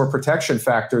consumer protection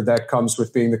factor that comes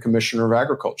with being the Commissioner of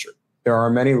Agriculture. There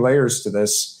are many layers to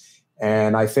this.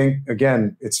 And I think,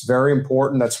 again, it's very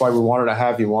important. That's why we wanted to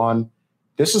have you on.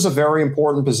 This is a very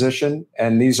important position,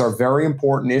 and these are very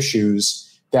important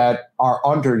issues that are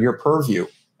under your purview.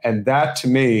 And that, to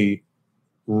me,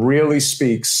 really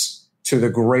speaks to the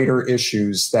greater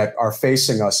issues that are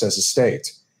facing us as a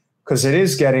state, because it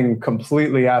is getting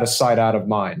completely out of sight, out of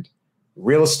mind. The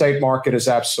real estate market is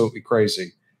absolutely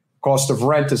crazy. Cost of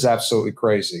rent is absolutely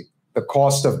crazy. The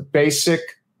cost of basic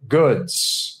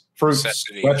goods, fruits,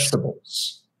 necessities,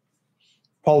 vegetables,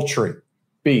 poultry,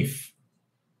 beef,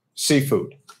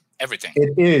 seafood. everything.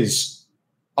 It is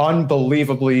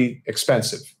unbelievably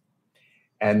expensive.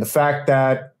 And the fact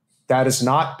that that has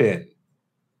not been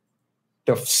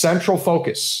the central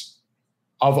focus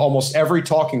of almost every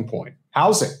talking point,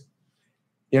 housing,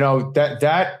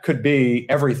 that could be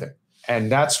everything.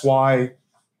 And that's why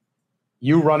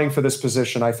you running for this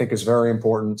position, I think, is very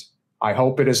important. I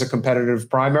hope it is a competitive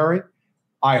primary.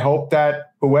 I hope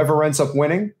that whoever ends up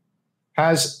winning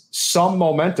has some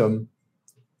momentum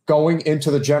going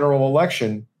into the general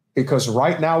election, because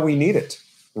right now we need it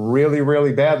really,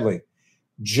 really badly.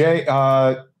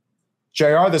 JR,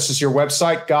 this is your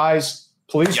website. Guys,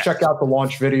 please check out the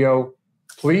launch video.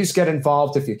 Please get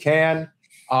involved if you can.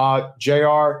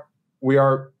 JR, we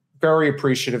are very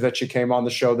appreciative that you came on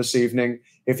the show this evening.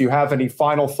 If you have any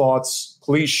final thoughts,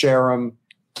 please share them.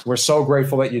 We're so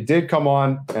grateful that you did come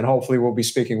on, and hopefully we'll be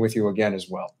speaking with you again as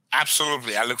well.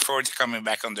 Absolutely. I look forward to coming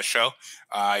back on the show.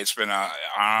 It's been an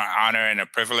honor and a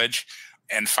privilege.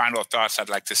 And final thoughts I'd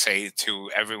like to say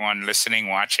to everyone listening,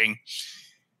 watching.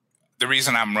 The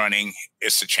reason I'm running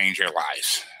is to change your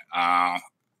lives.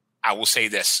 I will say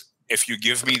this. If you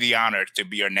give me the honor to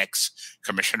be your next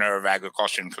Commissioner of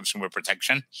Agriculture and Consumer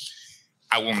Protection,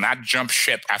 I will not jump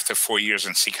ship after 4 years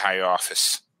and seek higher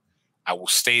office. I will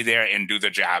stay there and do the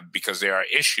job, because there are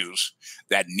issues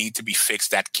that need to be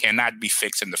fixed that cannot be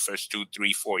fixed in the first 2,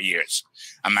 3, 4 years.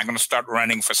 I'm not going to start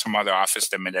running for some other office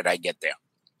the minute I get there.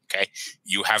 Okay.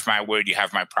 You have my word. You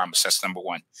have my promise. That's number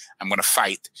one. I'm going to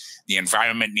fight. The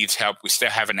environment needs help. We still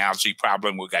have an algae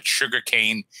problem. We've got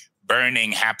sugarcane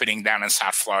burning happening down in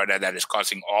South Florida that is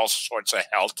causing all sorts of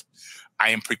health. I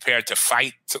am prepared to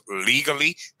fight, to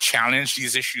legally challenge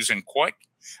these issues in court.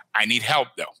 I need help,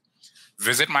 though.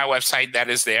 Visit my website that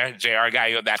is there,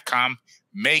 jrgallo.com.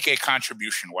 Make a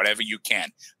contribution, whatever you can.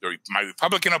 My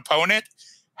Republican opponent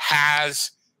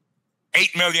has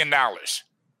 $8 million.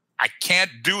 I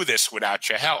can't do this without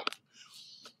your help.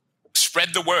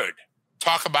 Spread the word.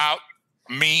 Talk about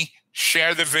me.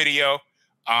 Share the video.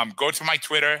 Go to my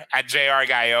Twitter at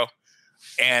jrgallo,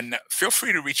 and feel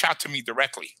free to reach out to me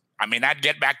directly. I may not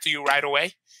get back to you right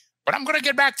away, but I'm going to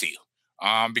get back to you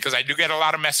because I do get a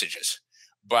lot of messages.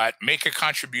 But make a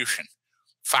contribution.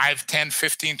 $5, $10,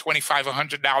 $15, $25,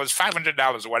 $100,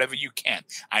 $500, whatever you can.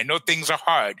 I know things are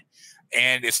hard,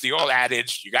 and it's the old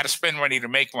adage, you got to spend money to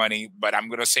make money, but I'm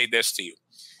going to say this to you.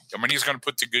 Your money is going to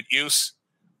put to good use.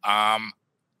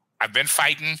 I've been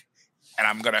fighting, and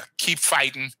I'm going to keep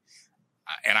fighting,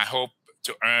 and I hope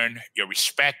to earn your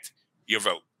respect, your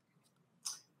vote.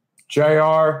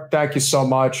 JR, thank you so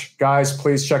much. Guys,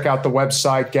 please check out the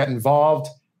website. Get involved.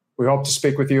 We hope to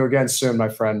speak with you again soon, my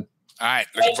friend. All right.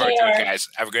 Looking forward to it, guys.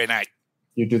 Have a great night.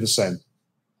 You do the same.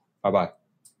 Bye-bye.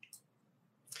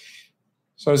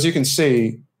 So as you can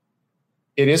see,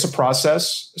 it is a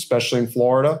process, especially in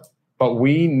Florida, but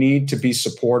we need to be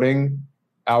supporting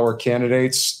our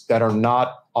candidates that are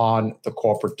not on the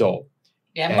corporate dole.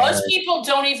 Yeah, most people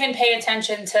don't even pay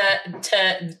attention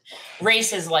to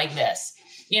races like this.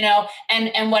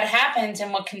 And what happens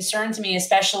and what concerns me,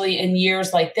 especially in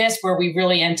years like this, where we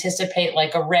really anticipate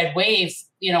like a red wave,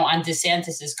 on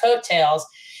DeSantis's coattails,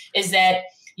 is that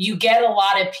you get a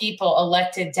lot of people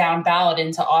elected down ballot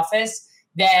into office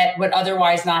that would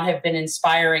otherwise not have been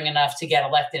inspiring enough to get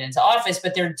elected into office,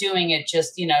 but they're doing it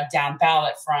just, down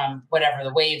ballot from whatever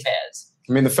the wave is.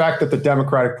 I mean, the fact that the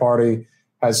Democratic Party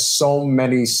has so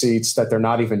many seats that they're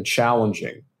not even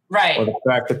challenging. Right. Or the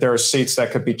fact that there are seats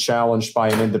that could be challenged by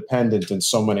an independent in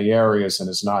so many areas and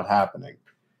is not happening.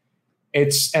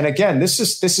 And again, this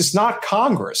is not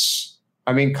Congress.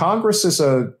 I mean, Congress is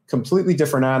a completely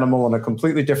different animal and a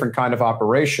completely different kind of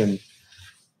operation.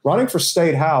 Running for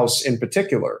state house in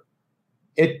particular,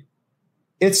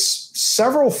 it's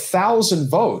several thousand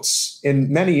votes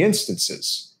in many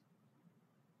instances.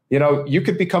 You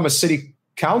could become a city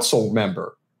council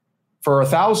member for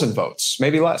 1,000 votes,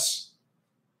 maybe less.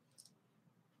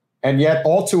 And yet,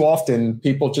 all too often,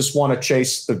 people just want to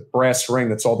chase the brass ring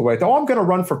that's all the way. I'm going to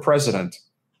run for president.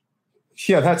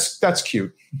 Yeah, that's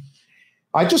cute.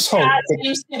 I just hope. That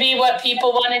seems to be what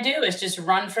people want to do, is just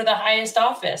run for the highest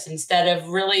office instead of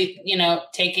really,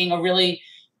 taking a really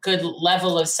good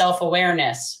level of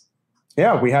self-awareness.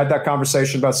 Yeah, we had that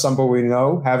conversation about somebody we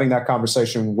know, having that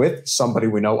conversation with somebody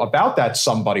we know about that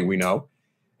somebody we know,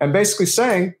 and basically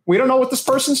saying, we don't know what this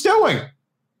person's doing.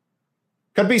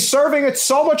 Could be serving it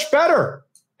so much better,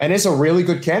 and is a really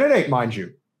good candidate, mind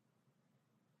you.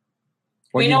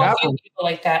 We know a few people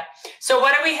like that. So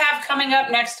what do we have coming up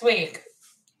next week?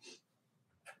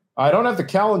 I don't have the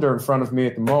calendar in front of me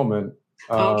at the moment.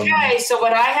 Okay, so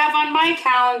what I have on my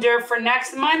calendar for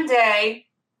next Monday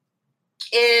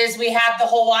is we have the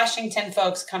whole Washington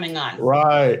folks coming on.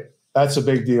 Right. That's a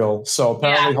big deal. So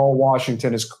apparently whole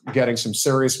Washington is getting some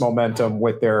serious momentum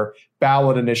with their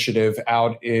ballot initiative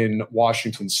out in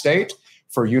Washington State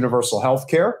for universal health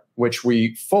care, which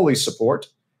we fully support.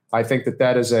 I think that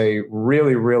that is a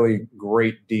really, really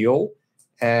great deal.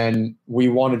 And we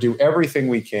want to do everything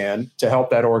we can to help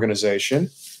that organization.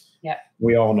 Yep.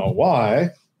 We all know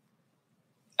why.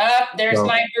 There's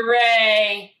my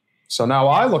beret. So now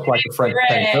I look like a French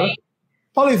painter.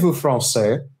 Parlez-vous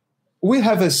français? We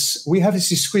have a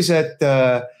exquisite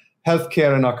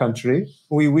healthcare in our country.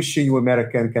 We wish you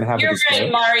American can have it. You're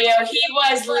right, Mario. He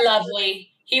was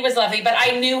lovely. He was lovely, but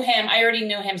I knew him. I already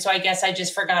knew him, so I guess I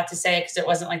just forgot to say it because it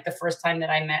wasn't like the first time that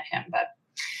I met him. But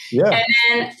yeah. And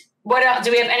then what else?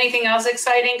 Do we have anything else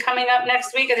exciting coming up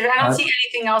next week? I don't see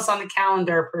anything else on the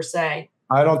calendar per se.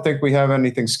 I don't think we have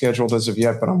anything scheduled as of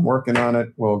yet, but I'm working on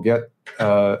it. We'll get.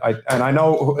 I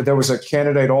know there was a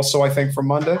candidate also, I think, for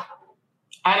Monday.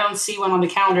 I don't see one on the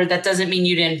calendar. That doesn't mean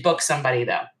you didn't book somebody,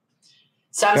 though.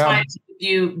 Sometimes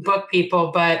you book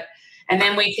people, and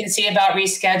then we can see about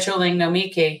rescheduling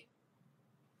Nomiki.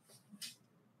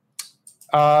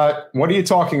 What are you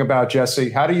talking about,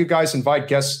 Jesse? How do you guys invite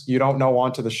guests you don't know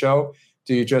onto the show?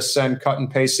 Do you just send cut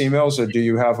and paste emails, or do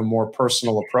you have a more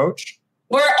personal approach?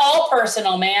 We're all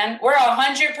personal, man. We're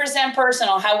 100%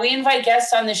 personal. How we invite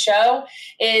guests on the show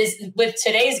is with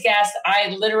today's guest,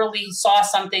 I literally saw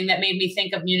something that made me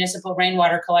think of municipal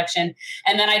rainwater collection.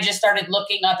 And then I just started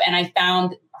looking up and I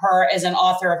found her as an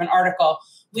author of an article.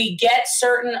 We get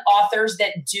certain authors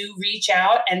that do reach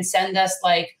out and send us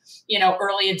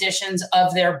early editions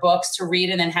of their books to read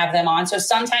and then have them on. So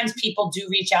sometimes people do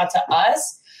reach out to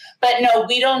us, but no,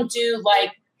 we don't do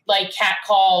like cat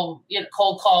call,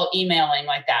 cold call emailing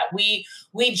like that. We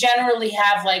generally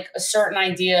have like a certain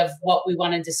idea of what we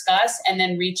want to discuss and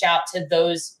then reach out to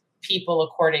those people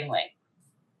accordingly.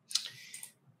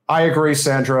 I agree,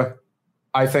 Sandra.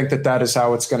 I think that is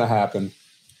how it's going to happen.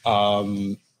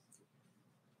 I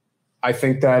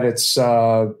think that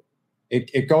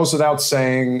it goes without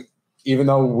saying, even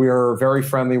though we're very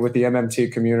friendly with the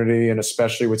MMT community and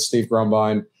especially with Steve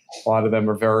Grumbine, a lot of them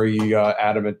are very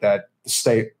adamant that the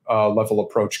state level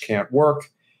approach can't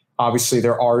work. Obviously,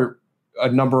 there are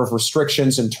a number of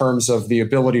restrictions in terms of the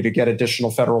ability to get additional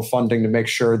federal funding to make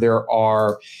sure there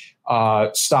are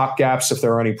stopgaps if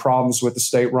there are any problems with the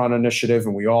state-run initiative.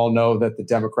 And we all know that the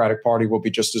Democratic Party will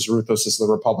be just as ruthless as the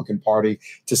Republican Party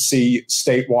to see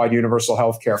statewide universal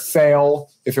health care fail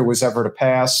if it was ever to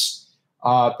pass.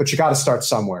 But you got to start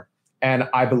somewhere. And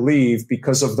I believe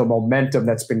because of the momentum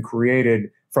that's been created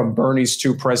from Bernie's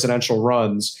 2 presidential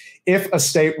runs, if a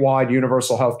statewide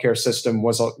universal healthcare system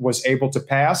was able to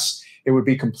pass, it would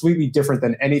be completely different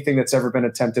than anything that's ever been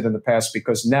attempted in the past,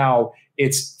 because now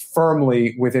it's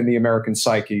firmly within the American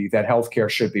psyche that healthcare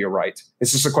should be a right.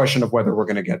 It's just a question of whether we're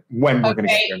going to get there.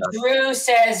 Drew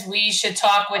says we should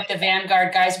talk with the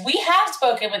Vanguard guys. We have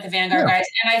spoken with the Vanguard guys,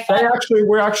 and I thought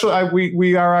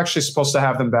we are actually supposed to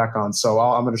have them back on. So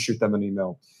I'm going to shoot them an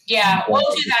email. Yeah,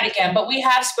 we'll do that again. But we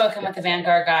have spoken with the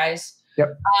Vanguard guys.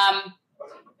 Yep.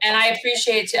 And I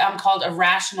appreciate I'm called a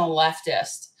rational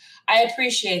leftist. I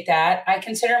appreciate that. I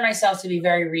consider myself to be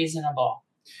very reasonable.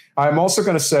 I'm also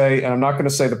going to say, and I'm not going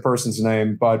to say the person's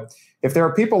name, but if there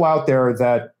are people out there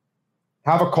that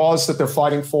have a cause that they're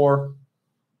fighting for,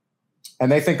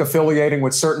 and they think affiliating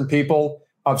with certain people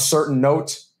of certain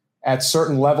note at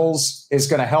certain levels is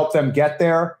going to help them get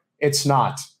there, it's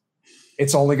not.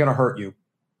 It's only going to hurt you.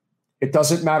 It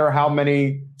doesn't matter how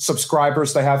many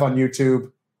subscribers they have on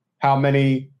YouTube, how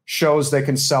many shows they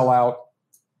can sell out.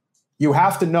 You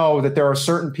have to know that there are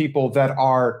certain people that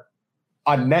are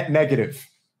a net negative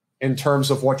in terms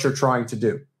of what you're trying to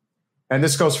do. And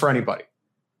this goes for anybody.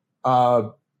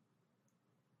 What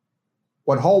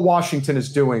Whole Washington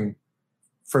is doing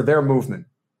for their movement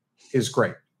is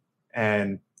great.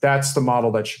 And that's the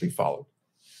model that should be followed.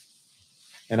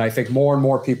 And I think more and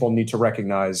more people need to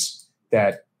recognize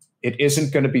that it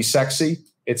isn't going to be sexy.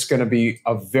 It's going to be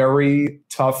a very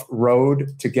tough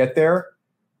road to get there.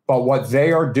 But what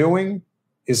they are doing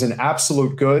is an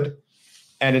absolute good.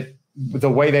 And the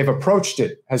way they've approached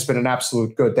it has been an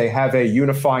absolute good. They have a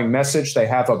unifying message. They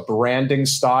have a branding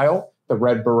style, the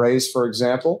Red Berets, for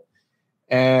example.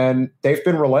 And they've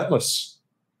been relentless.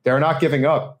 They're not giving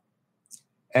up.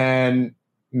 And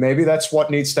maybe that's what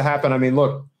needs to happen. I mean,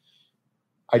 look,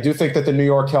 I do think that the New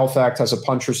York Health Act has a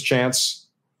puncher's chance,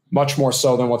 much more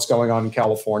so than what's going on in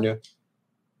California.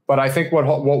 But I think what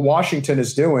Washington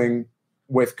is doing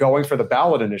with going for the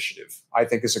ballot initiative, I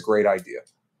think is a great idea.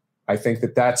 I think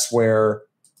that that's where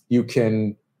you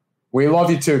can. We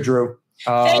love you too, Drew.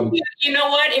 Thank you. You know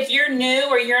what? If you're new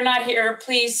or you're not here,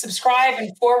 please subscribe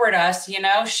and forward us.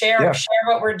 Share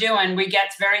what we're doing. We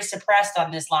get very suppressed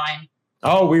on this line.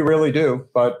 Oh, we really do.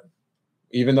 But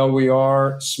even though we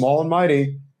are small and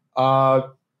mighty,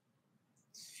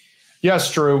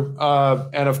 yes, Drew.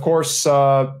 And of course,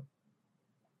 the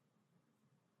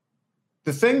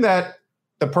thing that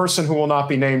the person who will not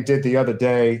be named did the other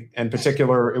day, in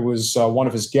particular, it was one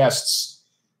of his guests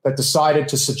that decided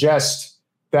to suggest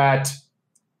that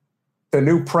the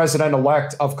new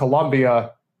president-elect of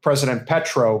Colombia, President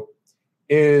Petro,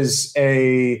 is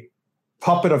a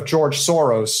puppet of George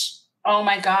Soros. Oh,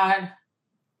 my God.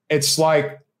 It's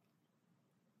like,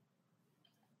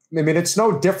 it's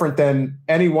no different than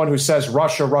anyone who says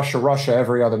Russia, Russia, Russia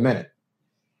every other minute.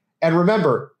 And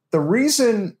remember, the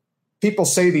reason people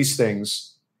say these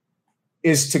things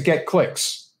is to get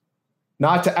clicks,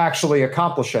 not to actually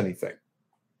accomplish anything.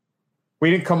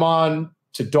 We didn't come on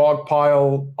to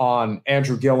dogpile on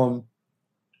Andrew Gillum.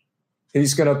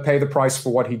 He's going to pay the price for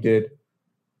what he did.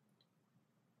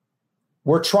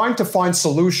 We're trying to find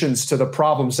solutions to the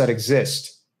problems that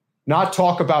exist, not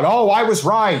talk about, oh, I was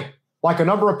right, like a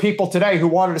number of people today who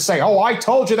wanted to say, oh, I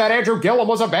told you that Andrew Gillum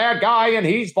was a bad guy and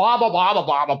he's blah, blah, blah, blah,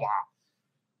 blah, blah, blah.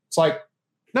 It's like,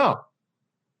 no,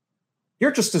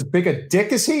 you're just as big a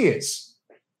dick as he is.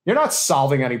 You're not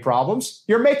solving any problems.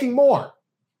 You're making more.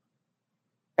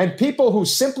 And people who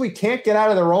simply can't get out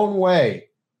of their own way.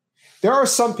 There are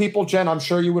some people, Jen, I'm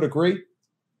sure you would agree,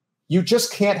 you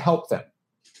just can't help them.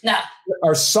 No.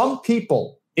 There are some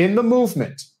people in the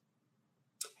movement,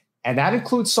 and that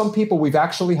includes some people we've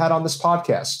actually had on this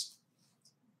podcast.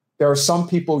 There are some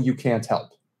people you can't help.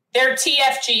 They're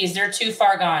TFGs. They're too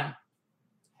far gone.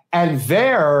 And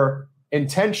their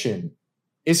intention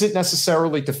isn't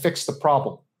necessarily to fix the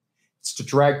problem. It's to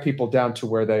drag people down to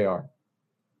where they are.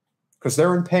 Because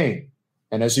they're in pain.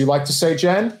 And as you like to say,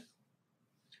 Jen?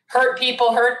 Hurt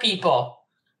people hurt people.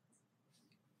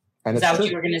 And is that what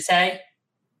you were going to say?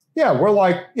 Yeah, we're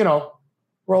like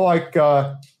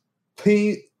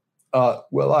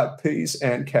peas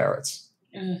and carrots.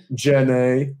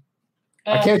 Jenny.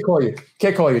 I can't call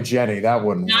you Jenny. That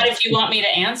wouldn't not work. If you want me to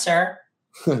answer.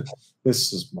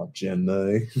 This is my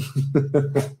Jenny.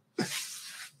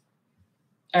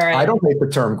 All right. I don't hate the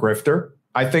term grifter.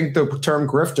 I think the term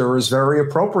grifter is very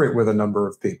appropriate with a number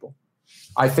of people.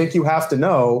 I think you have to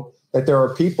know that there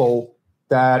are people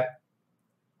that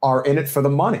are in it for the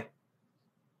money.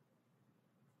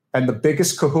 And the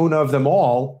biggest kahuna of them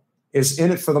all is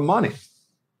in it for the money.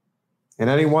 And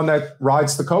anyone that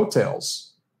rides the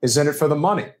coattails is in it for the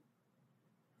money.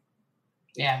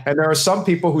 Yeah. And there are some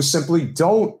people who simply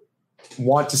don't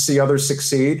want to see others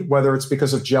succeed, whether it's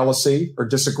because of jealousy or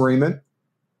disagreement.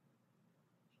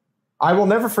 I will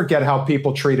never forget how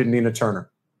people treated Nina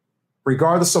Turner,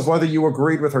 regardless of whether you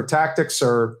agreed with her tactics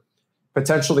or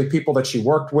potentially people that she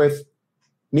worked with.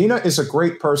 Nina is a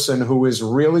great person who is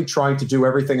really trying to do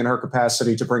everything in her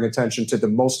capacity to bring attention to the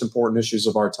most important issues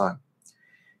of our time.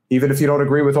 Even if you don't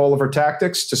agree with all of her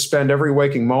tactics, to spend every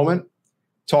waking moment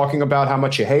talking about how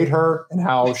much you hate her and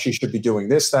how she should be doing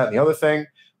this, that, and the other thing,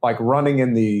 like running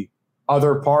in the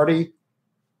other party.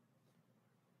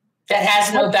 That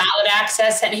has no ballot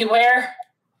access anywhere.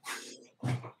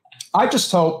 I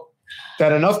just hope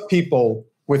that enough people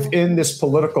within this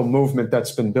political movement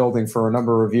that's been building for a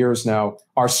number of years now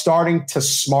are starting to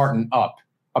smarten up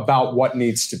about what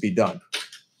needs to be done.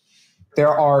 There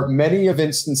are many of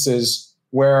instances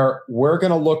where we're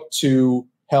going to look to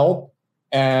help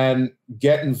and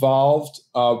get involved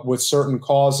with certain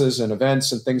causes and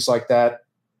events and things like that.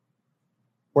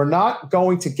 We're not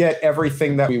going to get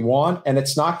everything that we want, and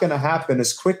it's not going to happen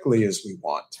as quickly as we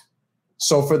want.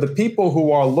 So for the people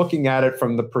who are looking at it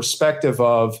from the perspective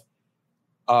of,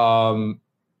 we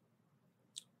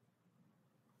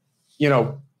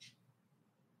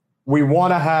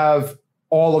want to have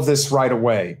all of this right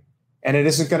away, and it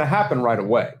isn't going to happen right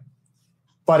away,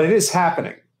 but it is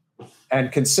happening.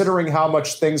 And considering how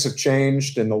much things have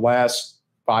changed in the last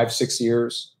 5-6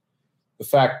 years, the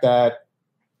fact that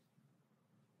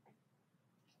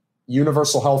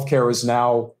universal health care is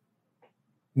now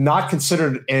not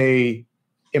considered a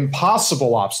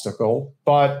impossible obstacle,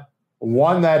 but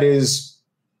one that is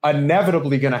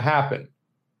inevitably going to happen.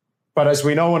 But as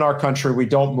we know in our country, we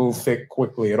don't move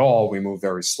quickly at all. We move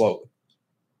very slowly.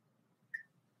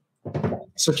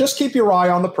 So just keep your eye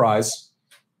on the prize.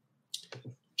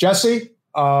 Jesse,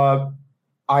 I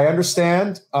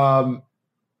understand,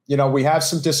 we have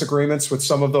some disagreements with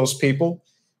some of those people.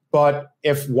 But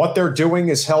if what they're doing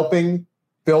is helping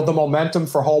build the momentum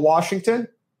for whole Washington,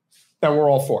 then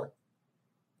we're all for it.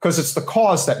 because it's the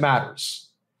cause that matters,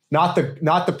 not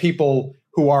the people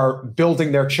who are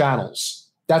building their channels.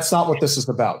 That's not what this is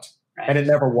about. Right. And it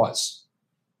never was.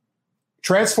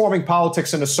 Transforming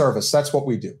politics into service, that's what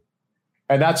we do.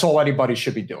 And that's all anybody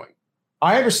should be doing.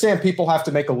 I understand people have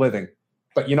to make a living,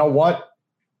 but you know what?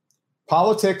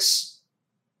 Politics,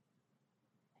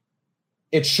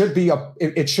 it should be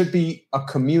a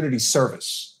community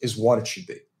service is what it should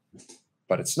be.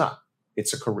 But it's not.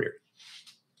 It's a career.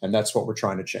 And that's what we're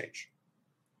trying to change.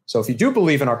 So if you do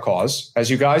believe in our cause, as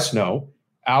you guys know,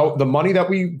 the money that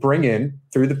we bring in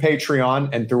through the Patreon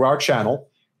and through our channel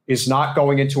is not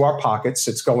going into our pockets.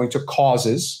 It's going to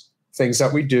causes, things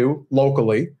that we do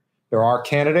locally. There are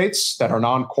candidates that are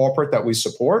non-corporate that we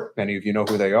support. Many of you know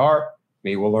who they are.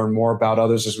 Maybe we'll learn more about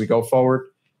others as we go forward.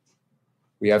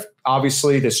 We have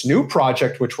obviously this new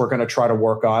project, which we're going to try to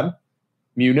work on,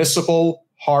 municipal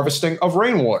harvesting of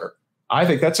rainwater. I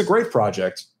think that's a great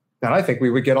project, and I think we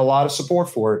would get a lot of support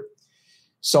for it.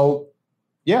 So,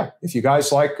 yeah, if you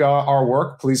guys like our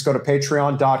work, please go to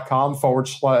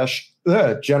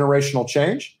patreon.com/generational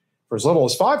change. For as little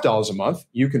as $5 a month,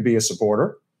 you can be a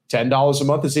supporter. $10 a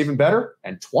month is even better,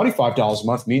 and $25 a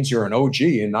month means you're an OG,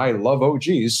 and I love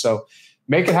OGs. So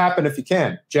make it happen if you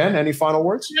can. Jen, any final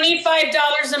words?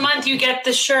 $25 a month, you get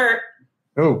the shirt.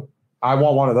 Ooh, I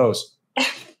want one of those.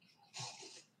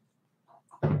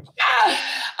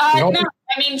 No,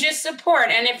 I mean, just support.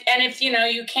 And if you know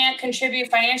you can't contribute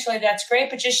financially, that's great,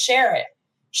 but just share it.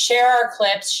 Share our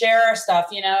clips, share our stuff,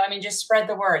 you know. I mean, just spread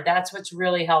the word. That's what's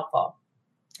really helpful.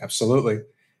 Absolutely.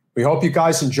 We hope you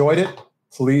guys enjoyed it.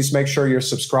 Please make sure you're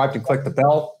subscribed and click the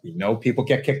bell. We know people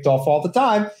get kicked off all the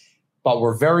time, but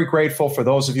we're very grateful for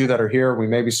those of you that are here. We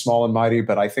may be small and mighty,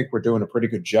 but I think we're doing a pretty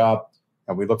good job,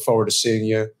 and we look forward to seeing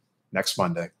you next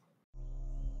Monday.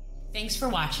 Thanks for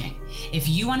watching. If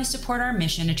you want to support our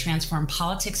mission to transform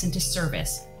politics into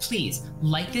service, please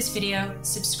like this video,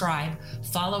 subscribe,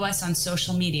 follow us on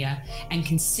social media, and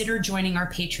consider joining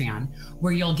our Patreon,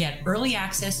 where you'll get early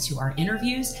access to our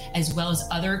interviews as well as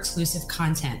other exclusive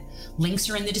content. Links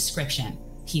are in the description.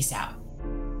 Peace out.